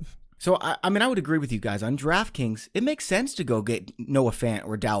expensive. So, I would agree with you guys. On DraftKings, it makes sense to go get Noah Fant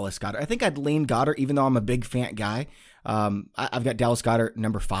or Dallas Goedert. I think I'd lean Goddard, even though I'm a big Fant guy. I've got Dallas Goedert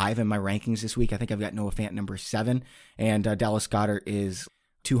number 5 in my rankings this week. I think I've got Noah Fant number 7, and Dallas Goedert is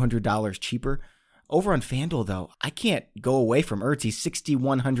 $200 cheaper. Over on FanDuel, though, I can't go away from Ertz. He's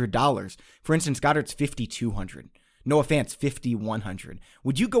 $6,100. For instance, Goddard's $5,200. Noah Fant's $5,100.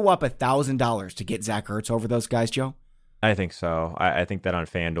 Would you go up $1,000 to get Zach Ertz over those guys, Joe? I think so. I think that on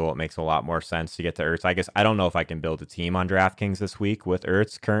FanDuel, it makes a lot more sense to get to Ertz. I guess I don't know if I can build a team on DraftKings this week with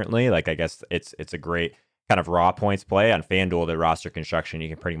Ertz currently. Like, I guess it's a great kind of raw points play. On FanDuel, the roster construction, you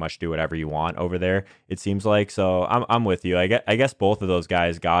can pretty much do whatever you want over there, it seems like. So I'm with you. I guess both of those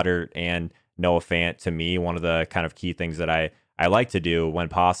guys, Goddard and Noah Fant, to me, one of the kind of key things that I like to do when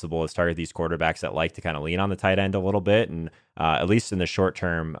possible is target these quarterbacks that like to kind of lean on the tight end a little bit. And at least in the short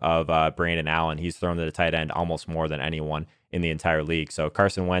term of Brandon Allen, he's thrown to the tight end almost more than anyone in the entire league. So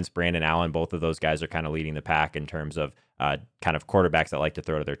Carson Wentz, Brandon Allen, both of those guys are kind of leading the pack in terms of kind of quarterbacks that like to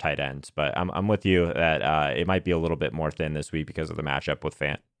throw to their tight ends. But I'm with you that it might be a little bit more thin this week because of the matchup with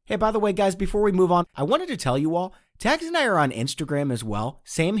Fant. Hey, by the way, guys, before we move on, I wanted to tell you all, Tags and I are on Instagram as well.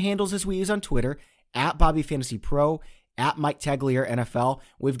 Same handles as we use on Twitter, at Bobby Fantasy Pro, at Mike Taglier NFL.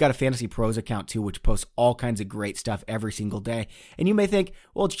 We've got a Fantasy Pros account too, which posts all kinds of great stuff every single day. And you may think,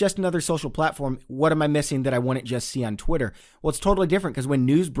 well, it's just another social platform. What am I missing that I wouldn't just see on Twitter? Well, it's totally different because when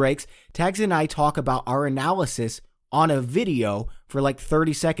news breaks, Tags and I talk about our analysis on a video for like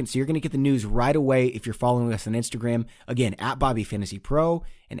 30 seconds. So you're going to get the news right away if you're following us on Instagram. Again, at Bobby Fantasy Pro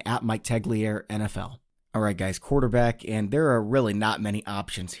and at Mike Taglier NFL. All right, guys, quarterback, and there are really not many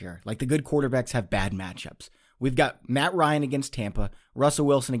options here. Like, the good quarterbacks have bad matchups. We've got Matt Ryan against Tampa, Russell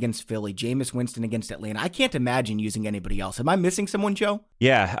Wilson against Philly, Jameis Winston against Atlanta. I can't imagine using anybody else. Am I missing someone, Joe?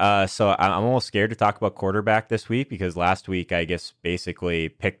 Yeah, so I'm almost scared to talk about quarterback this week because last week I guess basically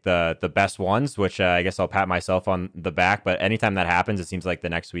picked the best ones, which I guess I'll pat myself on the back. But anytime that happens, it seems like the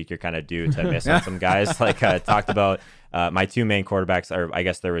next week you're kind of due to miss on some guys. Like I talked about my 2 main quarterbacks, or I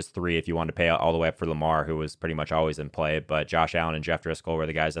guess there was 3 if you wanted to pay all the way up for Lamar, who was pretty much always in play. But Josh Allen and Jeff Driscoll were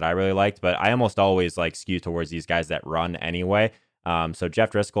the guys that I really liked. But I almost always like skew towards these guys that run anyway. So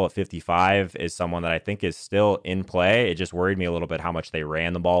Jeff Driscoll at 55 is someone that I think is still in play. It just worried me a little bit how much they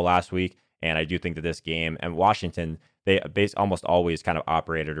ran the ball last week. And I do think that this game and Washington, they almost always kind of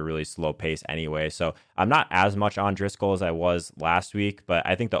operate at a really slow pace anyway. So I'm not as much on Driscoll as I was last week, but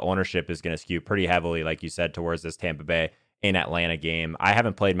I think the ownership is going to skew pretty heavily, like you said, towards this Tampa Bay in Atlanta game. I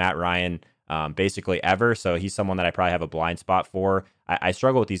haven't played Matt Ryan basically ever, so he's someone that I probably have a blind spot for. I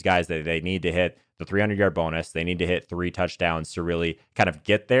struggle with these guys that they need to hit the 300-yard bonus. They need to hit 3 touchdowns to really kind of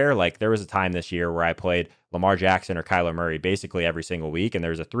get there. Like there was a time this year where I played Lamar Jackson or Kyler Murray basically every single week, and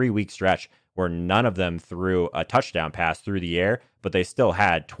there was a 3-week stretch where none of them threw a touchdown pass through the air, but they still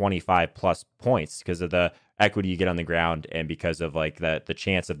had 25 plus points because of the equity you get on the ground and because of like the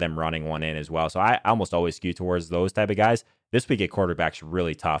chance of them running one in as well. So I almost always skew towards those type of guys. This week at quarterback's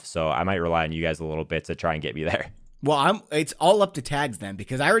really tough, so I might rely on you guys a little bit to try and get me there. Well, it's all up to tags then,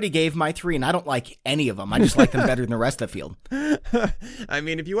 because I already gave my 3 and I don't like any of them. I just like them better than the rest of the field. I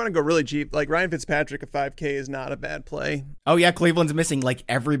mean, if you want to go really cheap, like Ryan Fitzpatrick at 5K is not a bad play. Oh yeah, Cleveland's missing like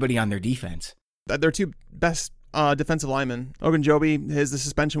everybody on their defense. Their 2 best defensive linemen. Ogunjobi, the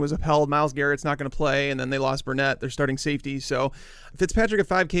suspension was upheld. Myles Garrett's not going to play, and then they lost Burnett, their starting safety. So Fitzpatrick at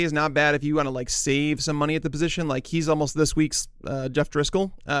 5K is not bad if you want to like save some money at the position. Like he's almost this week's Jeff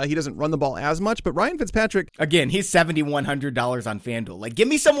Driscoll. He doesn't run the ball as much, but Ryan Fitzpatrick, again, he's $7,100 on FanDuel. Like, give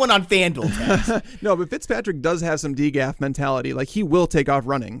me someone on FanDuel. No, but Fitzpatrick does have some DGAF mentality. Like he will take off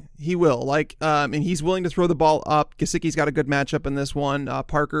running. He will. Like, and he's willing to throw the ball up. Gesicki's got a good matchup in this one.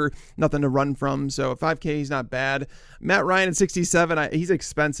 Parker, nothing to run from. So at 5K, he's not bad. Matt Ryan at 67, he's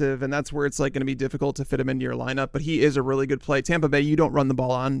expensive, and that's where it's like going to be difficult to fit him into your lineup, but he is a really good play. Tampa Bay, you don't run the ball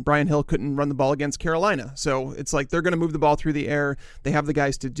on. Brian Hill couldn't run the ball against Carolina, so it's like they're going to move the ball through the air. They have the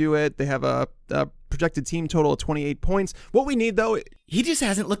guys to do it. They have a projected team total of 28 points. What we need, though... He just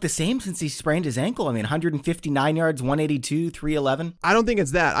hasn't looked the same since he sprained his ankle. I mean, 159 yards, 182, 311. I don't think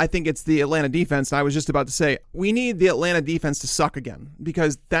it's that. I think it's the Atlanta defense. I was just about to say, we need the Atlanta defense to suck again,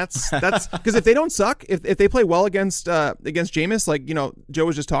 because that's because if they don't suck, if they play well against Jameis, like, you know, Joe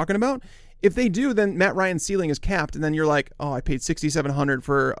was just talking about, if they do, then Matt Ryan's ceiling is capped, and then you're like, oh, I paid $6,700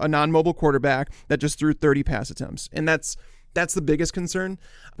 for a non-mobile quarterback that just threw 30 pass attempts, and that's the biggest concern.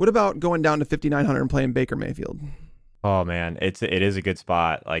 What about going down to $5,900 and playing Baker Mayfield? Oh man, it is a good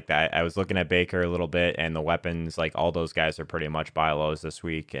spot. Like that, I was looking at Baker a little bit, and the weapons, like all those guys are pretty much buy lows this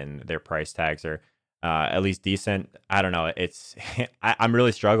week, and their price tags are at least decent. I don't know. It's I'm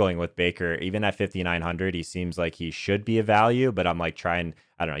really struggling with Baker. Even at 5,900, he seems like he should be a value, but I'm like trying.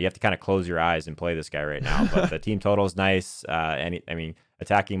 I don't know. You have to kind of close your eyes and play this guy right now. But the team total is nice. And I mean,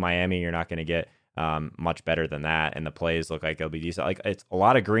 attacking Miami, you're not going to get much better than that, and the plays look like it'll be decent. Like it's a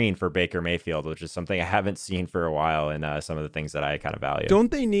lot of green for Baker Mayfield, which is something I haven't seen for a while in some of the things that I kind of value.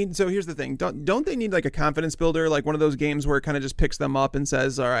 Don't they need? So here's the thing: don't they need like a confidence builder, like one of those games where it kind of just picks them up and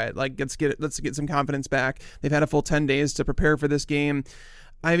says, "All right, like let's get some confidence back." They've had a full 10 days to prepare for this game.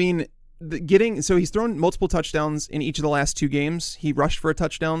 I mean. So he's thrown multiple touchdowns in each of the last 2 games. He rushed for a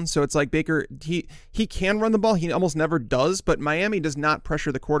touchdown. So it's like Baker, he can run the ball. He almost never does, but Miami does not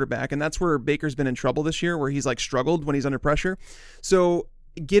pressure the quarterback. And that's where Baker's been in trouble this year, where he's like struggled when he's under pressure. So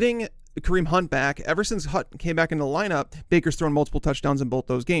getting Kareem Hunt back, ever since Hunt came back into the lineup, Baker's thrown multiple touchdowns in both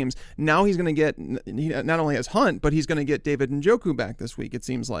those games. Now he's going to get, he not only has Hunt, but he's going to get David Njoku back this week, it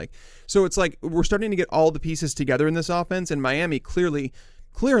seems like. So it's like we're starting to get all the pieces together in this offense, and Miami clearly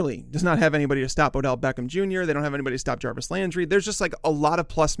does not have anybody to stop Odell Beckham Jr. They don't have anybody to stop Jarvis Landry. There's just like a lot of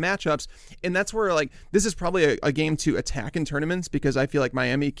plus matchups. And that's where like this is probably a game to attack in tournaments, because I feel like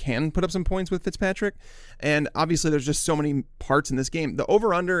Miami can put up some points with Fitzpatrick. And obviously there's just so many parts in this game. The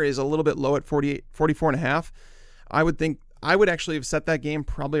over-under is a little bit low at 44.5. I would think I would actually have set that game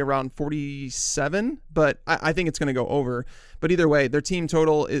probably around 47, but I think it's going to go over. But either way, their team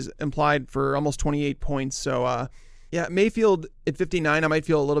total is implied for almost 28 points. So, yeah, Mayfield at 59, I might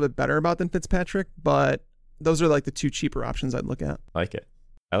feel a little bit better about than Fitzpatrick, but those are like the 2 cheaper options I'd look at. I like it.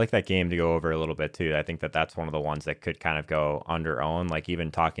 I like that game to go over a little bit too. I think that's one of the ones that could kind of go under own. Like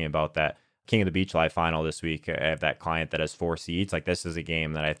even talking about that King of the Beach Live final this week, I have that client that has 4 seeds. Like this is a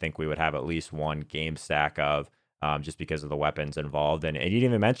game that I think we would have at least one game stack of. Just because of the weapons involved. And you didn't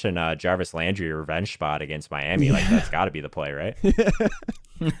even mention Jarvis Landry revenge spot against Miami. Yeah. Like, that's got to be the play, right? Too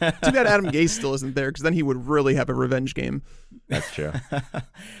bad Adam Gase still isn't there, because then he would really have a revenge game. That's true.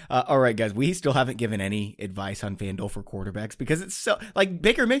 All right, guys. We still haven't given any advice on FanDuel for quarterbacks, because it's so... Like,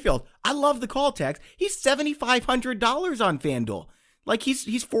 Baker Mayfield, I love the call tags. He's $7,500 on FanDuel. Like, he's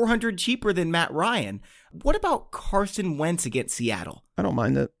 $400 cheaper than Matt Ryan. What about Carson Wentz against Seattle? I don't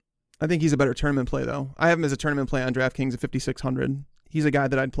mind it. I think he's a better tournament play, though. I have him as a tournament play on DraftKings at 5,600. He's a guy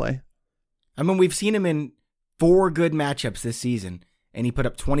that I'd play. I mean, we've seen him in 4 good matchups this season, and he put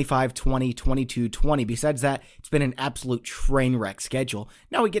up 25, 20, 22, 20. Besides that, it's been an absolute train wreck schedule.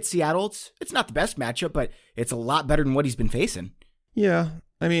 Now he gets Seattle. It's not the best matchup, but it's a lot better than what he's been facing. Yeah.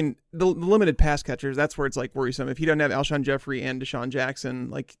 I mean, the limited pass catchers, that's where it's like worrisome. If he doesn't have Alshon Jeffrey and Deshaun Jackson,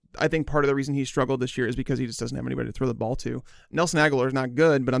 like I think part of the reason he struggled this year is because he just doesn't have anybody to throw the ball to. Nelson Aguilar is not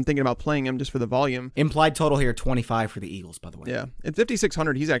good, but I'm thinking about playing him just for the volume. Implied total here, 25 for the Eagles, by the way. Yeah. At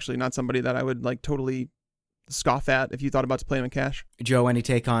 5,600, he's actually not somebody that I would like totally scoff at if you thought about to play him in cash. Joe, any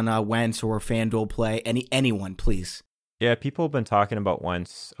take on Wentz or FanDuel play? Anyone, please. Yeah, people have been talking about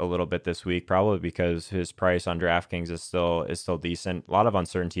Wentz a little bit this week, probably because his price on DraftKings is still decent. A lot of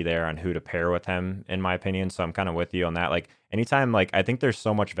uncertainty there on who to pair with him, in my opinion. So I'm kind of with you on that. Like anytime, like I think there's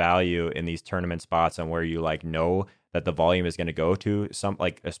so much value in these tournament spots and where you like know that the volume is going to go to some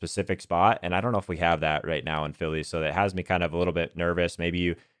like a specific spot. And I don't know if we have that right now in Philly. So that has me kind of a little bit nervous. Maybe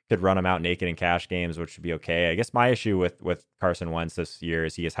you could run him out naked in cash games, which would be okay. I guess my issue with Carson Wentz this year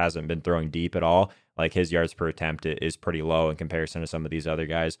is he just hasn't been throwing deep at all. Like his yards per attempt is pretty low in comparison to some of these other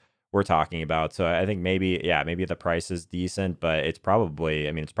guys we're talking about. So I think maybe the price is decent, but it's probably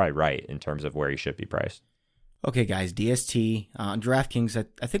right in terms of where he should be priced. Okay, guys, DST on DraftKings,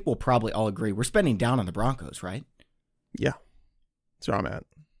 I think we'll probably all agree we're spending down on the Broncos, right? Yeah, that's where I'm at.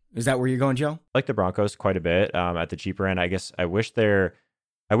 Is that where you're going, Joe? I like the Broncos quite a bit at the cheaper end. I guess I wish there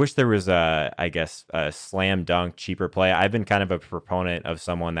was a slam dunk cheaper play. I've been kind of a proponent of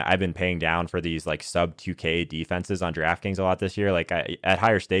someone that I've been paying down for these like sub 2K defenses on DraftKings a lot this year. Like at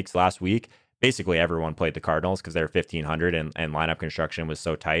higher stakes last week, basically everyone played the Cardinals because they're 1,500 and lineup construction was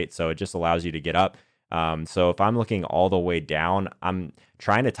so tight. So it just allows you to get up. So if I'm looking all the way down, I'm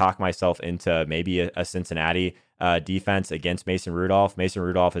trying to talk myself into maybe a Cincinnati defense against Mason Rudolph. Mason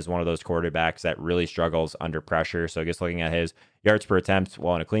Rudolph is one of those quarterbacks that really struggles under pressure. So I guess looking at his yards per attempt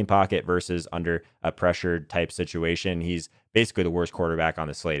while in a clean pocket versus under a pressured type situation, he's basically the worst quarterback on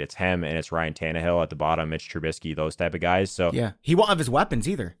the slate. It's him and it's Ryan Tannehill at the bottom, Mitch Trubisky, those type of guys. So yeah, he won't have his weapons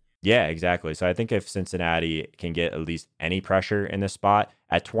either. Yeah, exactly. So I think if Cincinnati can get at least any pressure in this spot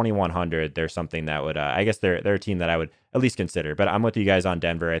at 2,100, there's something that would, I guess they're a team that I would at least consider. But I'm with you guys on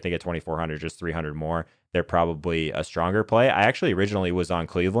Denver. I think at 2,400, just 300 more, they're probably a stronger play. I actually originally was on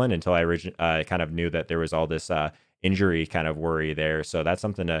Cleveland until I kind of knew that there was all this injury kind of worry there. So that's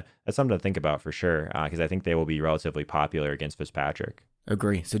something to think about for sure, because I think they will be relatively popular against Fitzpatrick.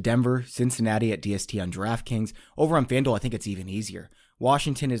 Agree. So Denver, Cincinnati at DST on DraftKings. Over on FanDuel, I think it's even easier.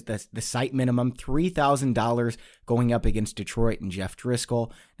 Washington is the site minimum, $3,000 going up against Detroit and Jeff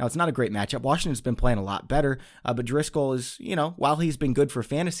Driscoll. Now, it's not a great matchup. Washington's been playing a lot better, but Driscoll is, while he's been good for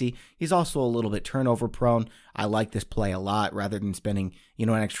fantasy, he's also a little bit turnover prone. I like this play a lot rather than spending, an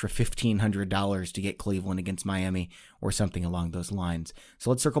extra $1,500 to get Cleveland against Miami or something along those lines.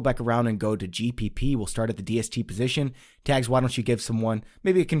 So let's circle back around and go to GPP. We'll start at the DST position. Tags, why don't you give someone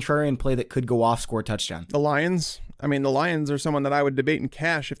maybe a contrarian play that could go off, score a touchdown? The Lions. I mean, the Lions are someone that I would debate in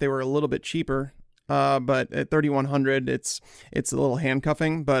cash if they were a little bit cheaper. But at 3,100, it's a little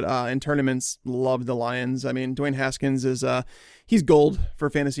handcuffing. But in tournaments, love the Lions. I mean, Dwayne Haskins is he's gold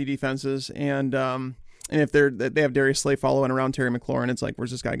for fantasy defenses, and if they have Darius Slay following around Terry McLaurin, it's like,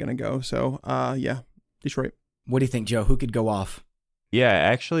 where's this guy gonna go? So yeah, Detroit. What do you think, Joe? Who could go off? Yeah,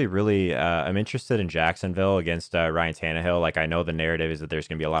 actually, really, I'm interested in Jacksonville against Ryan Tannehill. Like, I know the narrative is that there's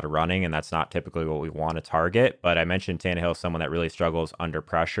going to be a lot of running, and that's not typically what we want to target. But I mentioned Tannehill, someone that really struggles under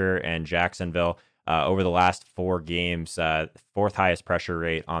pressure, and Jacksonville over the last 4 games, 4th highest pressure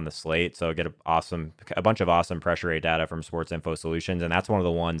rate on the slate. So get a bunch of awesome pressure rate data from Sports Info Solutions, and that's one of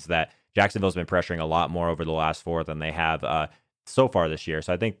the ones that Jacksonville's been pressuring a lot more over the last 4 than they have so far this year.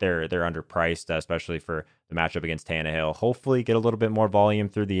 So I think they're underpriced, especially for the matchup against Tannehill. Hopefully get a little bit more volume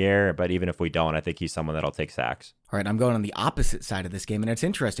through the air, but even if we don't, I think he's someone that'll take sacks. All right, I'm going on the opposite side of this game, and it's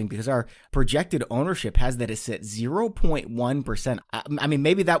interesting because our projected ownership has that it's at 0.1%. I mean,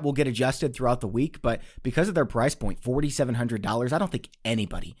 maybe that will get adjusted throughout the week, but because of their price point, $4,700, I don't think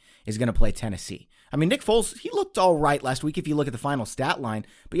anybody is going to play Tennessee. I mean, Nick Foles, he looked all right last week if you look at the final stat line,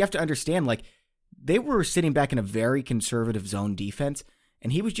 but you have to understand, like, they were sitting back in a very conservative zone defense,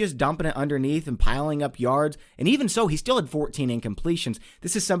 and he was just dumping it underneath and piling up yards. And even so, he still had 14 incompletions.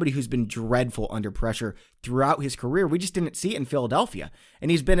 This is somebody who's been dreadful under pressure throughout his career. We just didn't see it in Philadelphia. And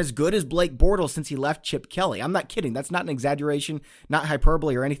he's been as good as Blake Bortles since he left Chip Kelly. I'm not kidding. That's not an exaggeration, not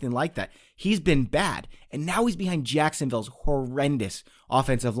hyperbole or anything like that. He's been bad. And now he's behind Jacksonville's horrendous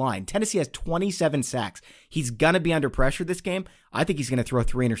offensive line. Tennessee has 27 sacks. He's going to be under pressure this game. I think he's going to throw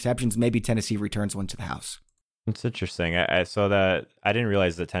 3 interceptions. Maybe Tennessee returns one to the house. It's interesting. I saw that. I didn't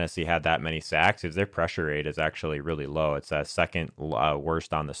realize that Tennessee had that many sacks because their pressure rate is actually really low. It's second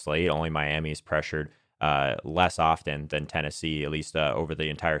worst on the slate. Only Miami's pressured less often than Tennessee, at least over the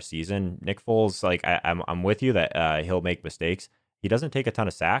entire season. Nick Foles, like I'm with you that he'll make mistakes. he doesn't take a ton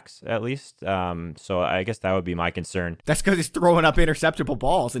of sacks, at least. So I guess that would be my concern. That's because he's throwing up interceptable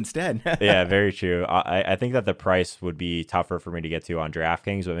balls instead. Yeah, very true. I think that the price would be tougher for me to get to on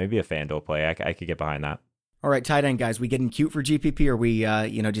DraftKings, but maybe a FanDuel play. I could get behind that. All right, tight end guys, we getting cute for GPP, or we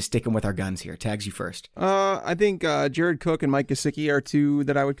just sticking with our guns here? Tags, you first. I think Jared Cook and Mike Gesicki are two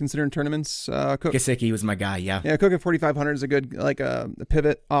that I would consider in tournaments. Gesicki was my guy, yeah. Yeah, Cook at 4,500 is a good a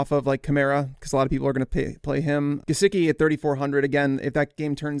pivot off of like Kamara, because a lot of people are going to play him. Gesicki at 3,400. Again, if that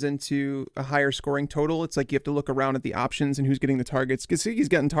game turns into a higher scoring total, it's like you have to look around at the options and who's getting the targets. Gesicki's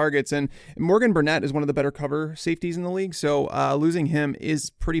getting targets, and Morgan Burnett is one of the better cover safeties in the league, so losing him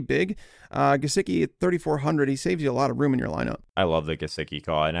is pretty big. Gesicki at 3,400, he saves you a lot of room in your lineup. I love the Gesicki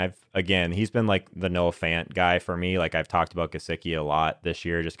call, and he's been like the Noah Fant guy for me. Like I've talked about Gesicki a lot this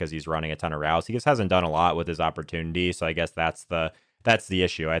year just because he's running a ton of routes. He just hasn't done a lot with his opportunity, so I guess that's the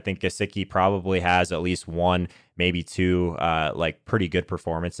issue. I think Gesicki probably has at least one, maybe two, like pretty good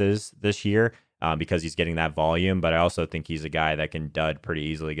performances this year. Because he's getting that volume, but I also think he's a guy that can dud pretty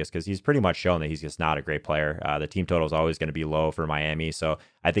easily just because he's pretty much shown that he's just not a great player. The team total is always going to be low for Miami, so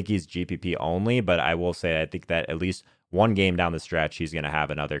I think he's GPP only, but I will say I think that at least one game down the stretch, he's going to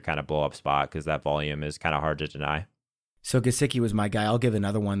have another kind of blow-up spot because that volume is kind of hard to deny. So Gesicki was my guy. I'll give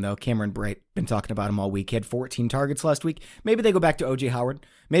another one, though. Cameron Brate, been talking about him all week. He had 14 targets last week. Maybe they go back to O.J. Howard.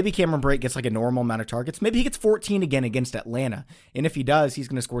 Maybe Cameron Brate gets like a normal amount of targets. Maybe he gets 14 again against Atlanta. And if he does, he's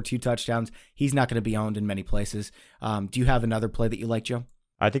going to score 2 touchdowns. He's not going to be owned in many places. Do you have another play that you like, Joe?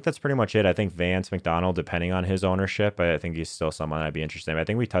 I think that's pretty much it. I think Vance McDonald, depending on his ownership, I think he's still someone I'd be interested in. I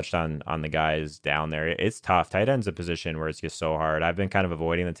think we touched on the guys down there. It's tough. Tight end's a position where it's just so hard. I've been kind of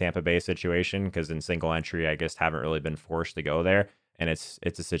avoiding the Tampa Bay situation because in single entry, I just haven't really been forced to go there. And it's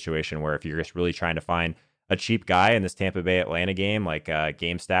a situation where if you're just really trying to find a cheap guy in this Tampa Bay Atlanta game, like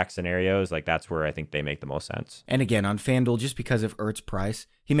game stack scenarios, like that's where I think they make the most sense. And again, on FanDuel, just because of Ertz price,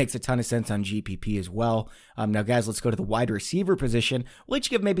 he makes a ton of sense on GPP as well. Now, guys, let's go to the wide receiver position. We'll each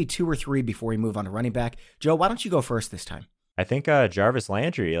give maybe 2 or 3 before we move on to running back. Joe, why don't you go first this time? I think Jarvis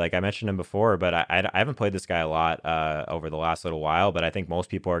Landry, like I mentioned him before, but I haven't played this guy a lot over the last little while, but I think most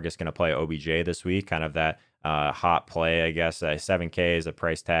people are just going to play OBJ this week, kind of that hot play, I guess. 7K is a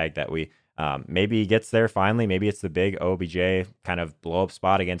price tag that we maybe he gets there finally. Maybe it's the big OBJ kind of blow up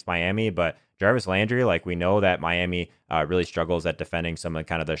spot against Miami, but Jarvis Landry, like we know that Miami really struggles at defending some of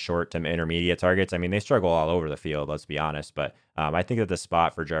kind of the short to intermediate targets. I mean, they struggle all over the field, let's be honest. But I think that the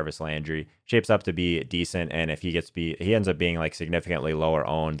spot for Jarvis Landry shapes up to be decent. And if he ends up being like significantly lower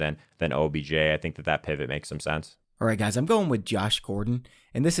owned than OBJ, I think that pivot makes some sense. All right, guys, I'm going with Josh Gordon,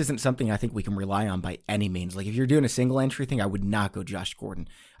 and this isn't something I think we can rely on by any means. Like, if you're doing a single entry thing, I would not go Josh Gordon.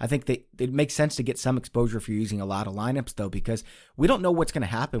 I think that it makes sense to get some exposure if you're using a lot of lineups, though, because we don't know what's going to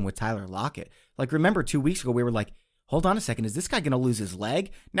happen with Tyler Lockett. Like, remember 2 weeks ago, we were like, hold on a second, is this guy going to lose his leg?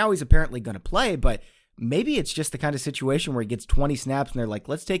 Now he's apparently going to play, but maybe it's just the kind of situation where he gets 20 snaps, and they're like,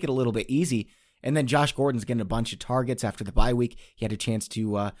 let's take it a little bit easy. And then Josh Gordon's getting a bunch of targets after the bye week. He had a chance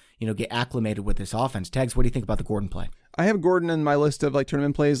to, get acclimated with this offense. Tags, what do you think about the Gordon play? I have Gordon in my list of like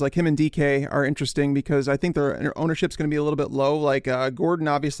tournament plays. Like him and DK are interesting because I think their ownership's going to be a little bit low. Like Gordon,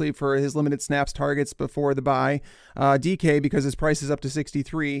 obviously, for his limited snaps targets before the bye. DK, because his price is up to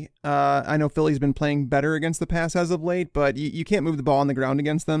 63. I know Philly's been playing better against the pass as of late, but you can't move the ball on the ground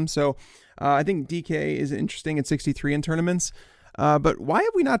against them. So I think DK is interesting at 63 in tournaments. But why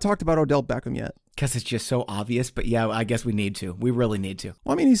have we not talked about Odell Beckham yet? Because it's just so obvious. But yeah, I guess we need to. We really need to.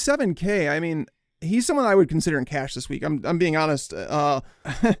 Well, I mean, he's 7K. I mean, he's someone I would consider in cash this week. I'm being honest.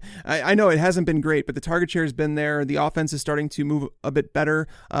 I know it hasn't been great, but the target share has been there. The offense is starting to move a bit better.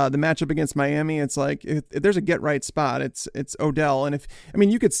 The matchup against Miami, it's like if there's a get right spot, it's Odell. And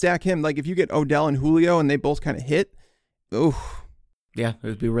you could stack him. Like if you get Odell and Julio and they both kind of hit. Oh, yeah, it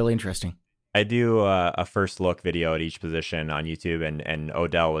would be really interesting. I do a first look video at each position on YouTube, and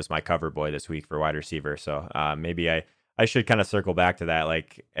Odell was my cover boy this week for wide receiver. So maybe I should kind of circle back to that.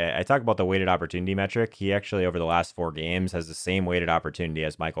 Like I talk about the weighted opportunity metric. He actually over the last 4 games has the same weighted opportunity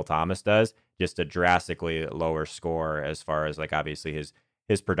as Michael Thomas does, just a drastically lower score as far as like obviously his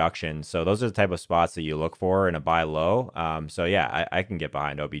production. So those are the type of spots that you look for in a buy low. So yeah, I can get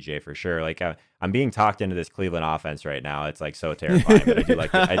behind OBJ for sure. Like I'm being talked into this Cleveland offense right now. It's like so terrifying,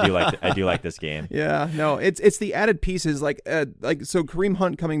 but I do like this game. Yeah, no, it's the added pieces like so Kareem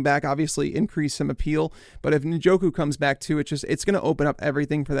Hunt coming back obviously increased some appeal, but if Njoku comes back too, it's going to open up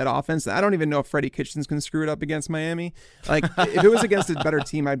everything for that offense. I don't even know if Freddie Kitchens can screw it up against Miami. Like if it was against a better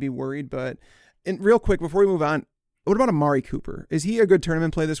team, I'd be worried. But real quick before we move on, what about Amari Cooper? Is he a good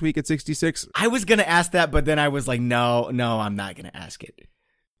tournament play this week at 66? I was going to ask that, but then I was like, no, I'm not going to ask it.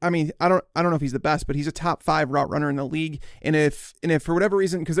 I mean, I don't know if he's the best, but he's a top 5 route runner in the league. And if for whatever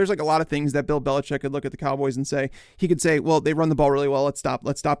reason, because there's like a lot of things that Bill Belichick could look at the Cowboys and say, he could say, well, they run the ball really well. Let's stop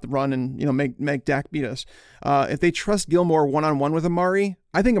the run and, you know, make Dak beat us. If they trust Gilmore one-on-one with Amari,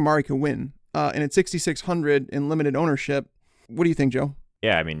 I think Amari could win. And at 6,600 in limited ownership, what do you think, Joe?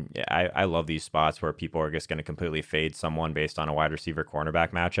 Yeah, I mean, I love these spots where people are just going to completely fade someone based on a wide receiver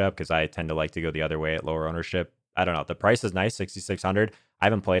cornerback matchup, because I tend to like to go the other way at lower ownership. I don't know. The price is nice, 6,600. I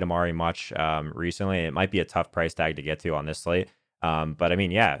haven't played Amari much recently. It might be a tough price tag to get to on this slate. But I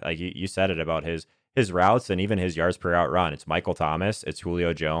mean, yeah, like you said it about his routes and even his yards per route run. It's Michael Thomas, it's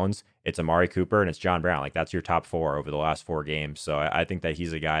Julio Jones, it's Amari Cooper, and it's John Brown. Like, that's your top 4 over the last 4 games. So I think that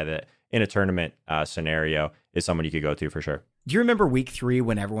he's a guy that in a tournament scenario is someone you could go to for sure. Do you remember week 3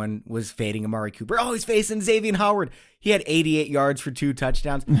 when everyone was fading Amari Cooper? Oh, he's facing Xavier Howard. He had 88 yards for 2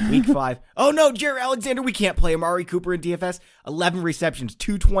 touchdowns. Week 5. Oh no, Jared Alexander, we can't play Amari Cooper in DFS. 11 receptions,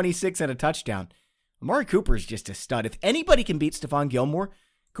 226 and a touchdown. Amari Cooper is just a stud. If anybody can beat Stephon Gilmore,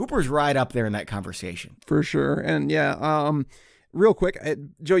 Cooper's right up there in that conversation. For sure. And yeah, real quick,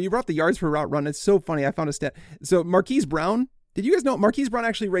 Joe, you brought the yards per route run. It's so funny. I found a stat. So Marquise Brown, did you guys know Marquise Brown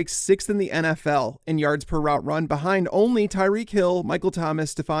actually ranks 6th in the NFL in yards per route run, behind only Tyreek Hill, Michael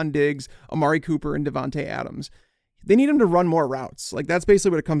Thomas, Stephon Diggs, Amari Cooper, and Devontae Adams? They need him to run more routes. Like, that's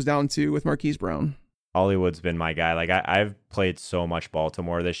basically what it comes down to with Marquise Brown. Hollywood's been my guy. Like, I've played so much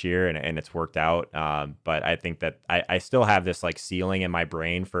Baltimore this year, and it's worked out. But I think that I still have this like ceiling in my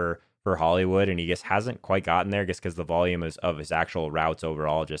brain for Hollywood, and he just hasn't quite gotten there, just because the volume of his actual routes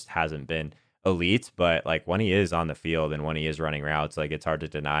overall just hasn't been elite. But like, when he is on the field and when he is running routes, like, it's hard to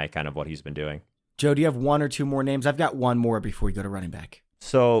deny kind of what he's been doing. Joe, do you have 1 or 2 more names? I've got one more before we go to running back.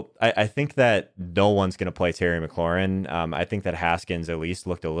 So I think that no one's going to play Terry McLaurin. I think that Haskins at least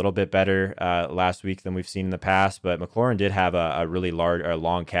looked a little bit better last week than we've seen in the past, but McLaurin did have a really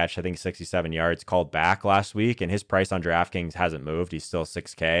long catch, I think 67 yards, called back last week, and his price on DraftKings hasn't moved. He's still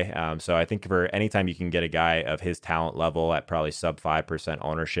 $6K. So I think for any time you can get a guy of his talent level at probably sub 5%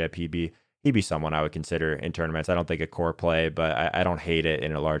 ownership, he'd be someone I would consider in tournaments. I don't think a core play, but I don't hate it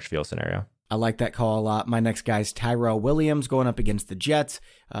in a large field scenario. I like that call a lot. My next guy's Tyrell Williams going up against the Jets.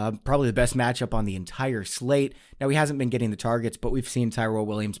 Probably the best matchup on the entire slate. Now, he hasn't been getting the targets, but we've seen Tyrell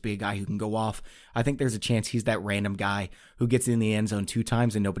Williams be a guy who can go off. I think there's a chance he's that random guy who gets in the end zone 2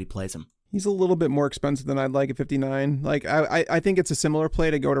 times and nobody plays him. He's a little bit more expensive than I'd like at 59. Like, I think it's a similar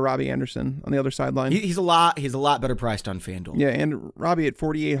play to go to Robbie Anderson on the other sideline. He's a lot better priced on FanDuel. Yeah, and Robbie at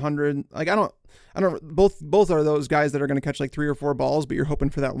 4,800. Like, I don't. Both are those guys that are going to catch like 3 or 4 balls, but you're hoping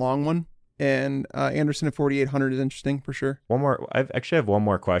for that long one. And Anderson at 4,800 is interesting for sure. I actually have one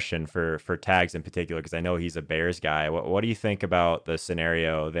more question for tags in particular, because I know he's a Bears guy. What do you think about the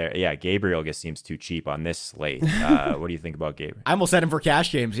scenario there? Yeah, Gabriel just seems too cheap on this slate. What do you think about Gabriel? I almost had him for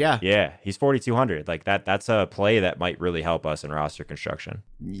cash games. Yeah. Yeah, he's 4,200. Like that's a play that might really help us in roster construction.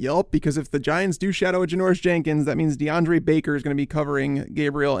 Yup, because if the Giants do shadow Janoris Jenkins, that means DeAndre Baker is going to be covering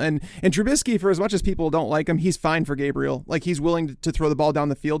Gabriel. And Trubisky, for as much as people don't like him, he's fine for Gabriel. Like, he's willing to throw the ball down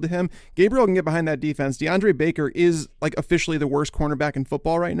the field to him. Gabriel can get behind that defense. DeAndre Baker is like officially the worst cornerback in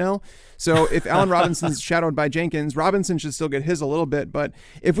football right now. So if Allen Robinson's shadowed by Jenkins, Robinson should still get his a little bit. But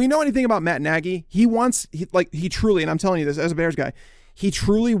if we know anything about Matt Nagy, he truly, and I'm telling you this as a Bears guy, he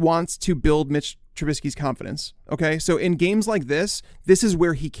truly wants to build Mitch Trubisky's confidence. Okay. So in games like this is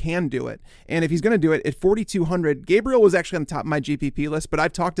where he can do it. And if he's going to do it at 4,200, Gabriel was actually on the top of my GPP list, but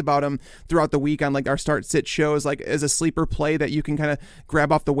I've talked about him throughout the week on like our start sit shows, like as a sleeper play that you can kind of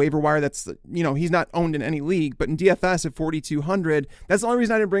grab off the waiver wire. That's, he's not owned in any league, but in DFS at 4,200, that's the only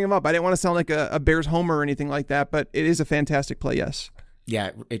reason I didn't bring him up. I didn't want to sound like a Bears homer or anything like that, but it is a fantastic play. Yes.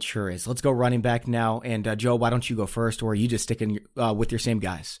 Yeah, it sure is. Let's go running back now. And Joe, why don't you go first, or are you just sticking with your same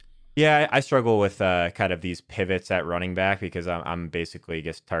guys? Yeah, I struggle with kind of these pivots at running back, because I'm basically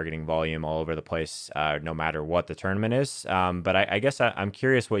just targeting volume all over the place, no matter what the tournament is. But I guess I'm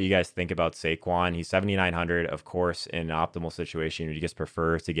curious what you guys think about Saquon. He's 7,900, of course, in an optimal situation. You just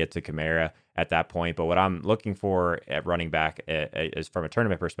prefer to get to Kamara at that point. But what I'm looking for at running back is from a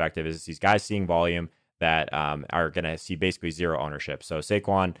tournament perspective is these guys seeing volume that are going to see basically zero ownership. So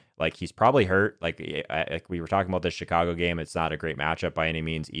Saquon, like, he's probably hurt. Like we were talking about this Chicago game, it's not a great matchup by any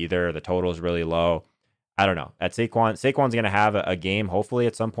means either. The total is really low. I don't know. At Saquon's going to have a game, hopefully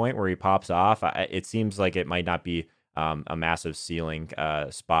at some point, where he pops off. It seems like it might not be a massive ceiling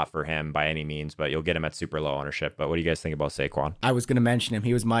spot for him by any means, but you'll get him at super low ownership. But what do you guys think about Saquon? I was going to mention him.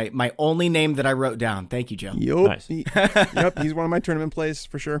 He was my only name that I wrote down. Thank you, Joe. Yep. Nice. Yep. He's one of my tournament plays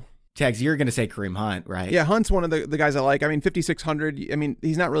for sure. Tags, you're going to say Kareem Hunt, right? Yeah, Hunt's one of the guys I like. I mean, 5,600. I mean,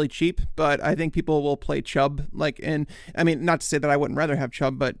 he's not really cheap, but I think people will play Chubb. And I mean, not to say that I wouldn't rather have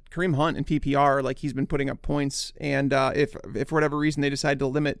Chubb, but Kareem Hunt in PPR, he's been putting up points. And if for whatever reason they decide to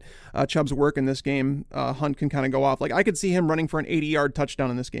limit Chubb's work in this game, Hunt can kind of go off. I could see him running for an 80-yard touchdown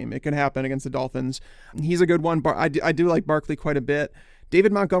in this game. It could happen against the Dolphins. He's a good one. I do like Barkley quite a bit.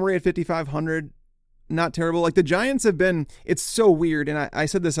 David Montgomery at 5,500. Not terrible. The Giants have been, it's so weird. And I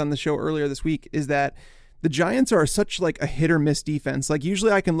said this on the show earlier this week, is that the Giants are such a hit or miss defense.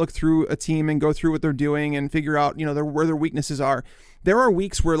 Usually I can look through a team and go through what they're doing and figure out, where their weaknesses are. There are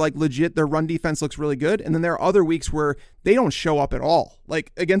weeks where legit their run defense looks really good. And then there are other weeks where they don't show up at all.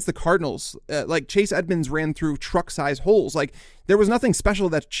 Against the Cardinals, Chase Edmonds ran through truck size holes. There was nothing special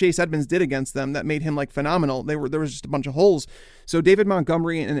that Chase Edmonds did against them that made him phenomenal. There was just a bunch of holes. So David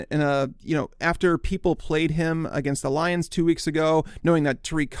Montgomery after people played him against the Lions 2 weeks ago, knowing that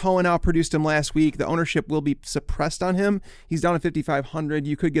Tariq Cohen outproduced him last week, the ownership will be suppressed on him. He's down at 5,500.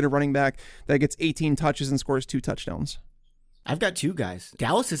 You could get a running back that gets 18 touches and scores 2 touchdowns. I've got 2 guys.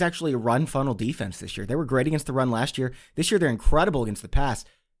 Dallas is actually a run funnel defense this year. They were great against the run last year. This year, they're incredible against the pass.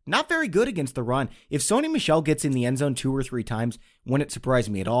 Not very good against the run. If Sony Michel gets in the end zone 2 or 3 times, wouldn't surprise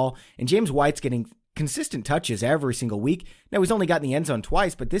me at all. And James White's getting consistent touches every single week. Now, he's only got in the end zone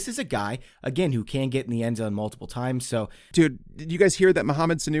twice, but this is a guy, again, who can get in the end zone multiple times. So, dude, did you guys hear that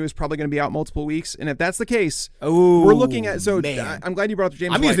Mohamed Sanu is probably going to be out multiple weeks? And if that's the case, we're looking at, I'm glad you brought up James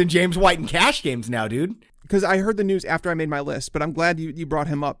White. I'm using James White in cash games now, dude. Because I heard the news after I made my list, but I'm glad you brought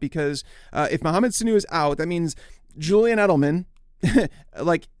him up because if Mohamed Sanu is out, that means Julian Edelman,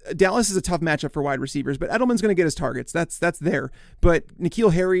 Dallas is a tough matchup for wide receivers, but Edelman's going to get his targets. That's there. But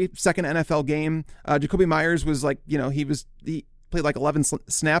N'Keal Harry, second NFL game. Jacoby Myers was he played 11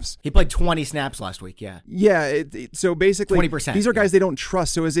 snaps. He played 20 snaps last week, yeah. Yeah, so basically 20%, these are guys they don't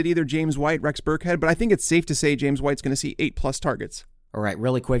trust. So is it either James White, Rex Burkhead? But I think it's safe to say James White's going to see 8+ targets. All right,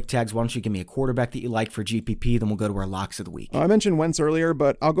 really quick, Tags, why don't you give me a quarterback that you like for GPP, then we'll go to our locks of the week. I mentioned Wentz earlier,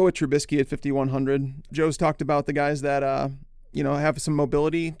 but I'll go with Trubisky at 5,100. Joe's talked about the guys that have some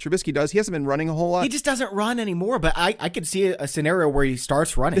mobility. Trubisky does. He hasn't been running a whole lot. He just doesn't run anymore, but I could see a scenario where he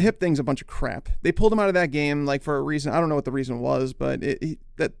starts running. The hip thing's a bunch of crap. They pulled him out of that game for a reason. I don't know what the reason was, but he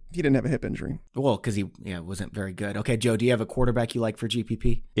didn't have a hip injury. Well, because he wasn't very good. Okay, Joe, do you have a quarterback you like for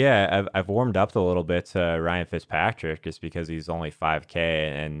GPP? Yeah, I've warmed up a little bit to Ryan Fitzpatrick just because he's only 5K,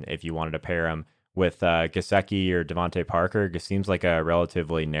 and if you wanted to pair him with Gesicki or Devontae Parker, it seems like a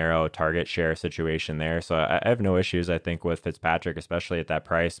relatively narrow target share situation there. So I have no issues, I think, with Fitzpatrick, especially at that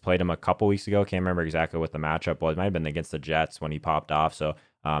price. Played him a couple weeks ago. Can't remember exactly what the matchup was. It might have been against the Jets when he popped off. So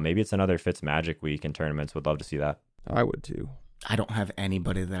maybe it's another Fitz magic week in tournaments. Would love to see that. I would too. I don't have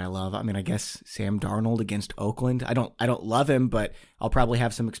anybody that I love. I mean, I guess Sam Darnold against Oakland. I don't love him, but I'll probably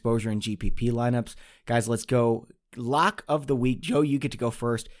have some exposure in GPP lineups. Guys, let's go. Lock of the week. Joe, you get to go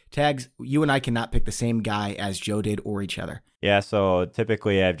first. Tags, you and I cannot pick the same guy as Joe did or each other. Yeah, so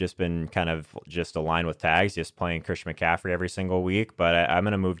typically I've just been kind of just aligned with Tags, just playing Christian McCaffrey every single week, but I'm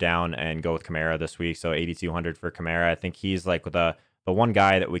going to move down and go with Kamara this week. So 8,200 for Kamara. I think he's the one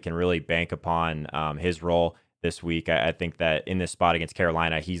guy that we can really bank upon his role this week. I think that in this spot against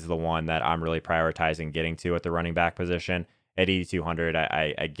Carolina, he's the one that I'm really prioritizing getting to at the running back position. At 8,200,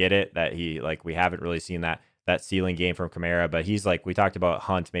 I get it that we haven't really seen that ceiling game from Kamara, but he's we talked about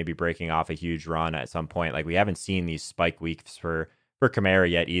Hunt maybe breaking off a huge run at some point. We haven't seen these spike weeks for Kamara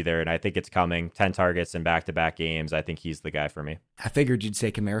yet either, and I think it's coming. 10 targets in back-to-back games. I think he's the guy for me. I figured you'd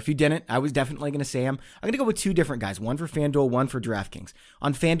say Kamara. If you didn't, I was definitely going to say him. I'm going to go with 2 different guys, one for FanDuel, one for DraftKings.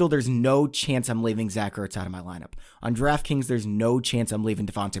 On FanDuel, there's no chance I'm leaving Zach Ertz out of my lineup. On DraftKings, there's no chance I'm leaving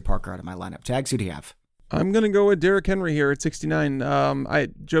Devontae Parker out of my lineup. Tags, who do you have? I'm going to go with Derrick Henry here at 69.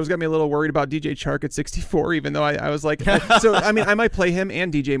 Joe's got me a little worried about DJ Chark at 64, even though I was I might play him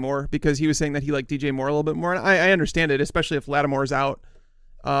and DJ Moore because he was saying that he liked DJ Moore a little bit more. And I understand it, especially if Lattimore's out.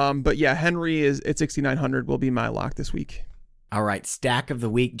 But yeah, Henry is at 6,900 will be my lock this week. All right, stack of the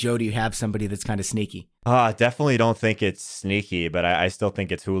week. Joe, do you have somebody that's kind of sneaky? Definitely don't think it's sneaky, but I still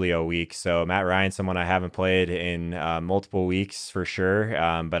think it's Julio week. So Matt Ryan, someone I haven't played in multiple weeks for sure.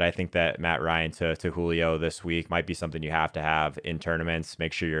 But I think that Matt Ryan to Julio this week might be something you have to have in tournaments.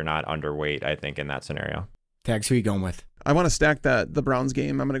 Make sure you're not underweight, I think, in that scenario. Tags, who are you going with? I want to stack the Browns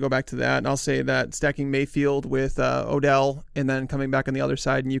game. I'm going to go back to that, and I'll say that stacking Mayfield with Odell, and then coming back on the other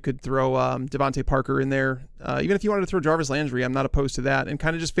side, and you could throw Devontae Parker in there. Even if you wanted to throw Jarvis Landry, I'm not opposed to that, and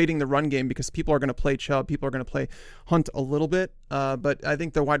kind of just fading the run game because people are going to play Chubb, people are going to play Hunt a little bit, but I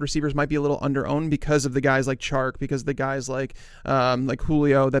think the wide receivers might be a little under-owned because of the guys like Chark, because of the guys like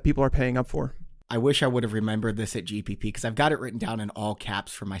Julio that people are paying up for. I wish I would have remembered this at GPP because I've got it written down in all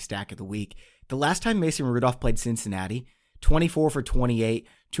caps for my stack of the week. The last time Mason Rudolph played Cincinnati, 24 for 28,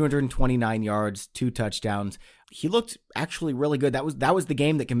 229 yards, 2 touchdowns. He looked actually really good. That was the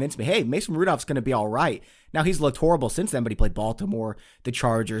game that convinced me, hey, Mason Rudolph's going to be all right. Now, he's looked horrible since then, but he played Baltimore, the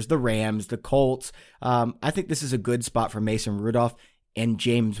Chargers, the Rams, the Colts. I think this is a good spot for Mason Rudolph and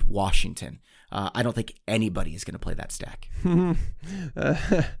James Washington. I don't think anybody is going to play that stack.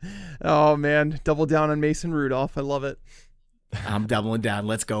 Oh, man. Double down on Mason Rudolph. I love it. I'm doubling down.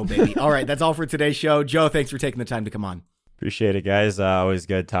 Let's go, baby. All right, that's all for today's show. Joe, thanks for taking the time to come on. Appreciate it, guys. Always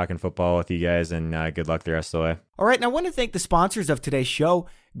good talking football with you guys, and good luck the rest of the way. All right, and I want to thank the sponsors of today's show,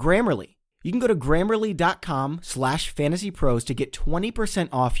 Grammarly. You can go to Grammarly.com/fantasypros to get 20%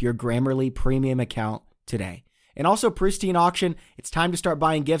 off your Grammarly premium account today. And also Pristine Auction, it's time to start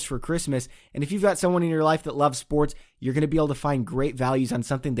buying gifts for Christmas. And if you've got someone in your life that loves sports, you're going to be able to find great values on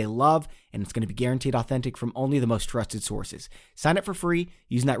something they love, and it's going to be guaranteed authentic from only the most trusted sources. Sign up for free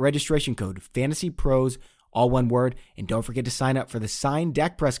using that registration code, FantasyPros, all one word, and don't forget to sign up for the signed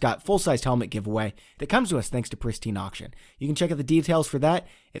Dak Prescott full-sized helmet giveaway that comes to us thanks to Pristine Auction. You can check out the details for that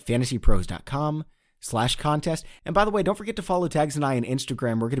at fantasypros.com/contest. And by the way, don't forget to follow Tags and I on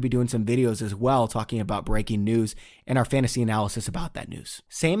Instagram. We're going to be doing some videos as well talking about breaking news and our fantasy analysis about that news.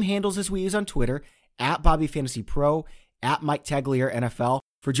 Same handles as we use on Twitter, at BobbyFantasyPro, at Mike Tagliere NFL.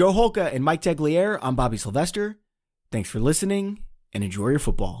 For Joe Holka and Mike Tagliere, I'm Bobby Sylvester. Thanks for listening and enjoy your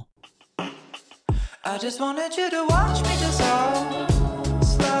football. I just wanted you to watch me dissolve.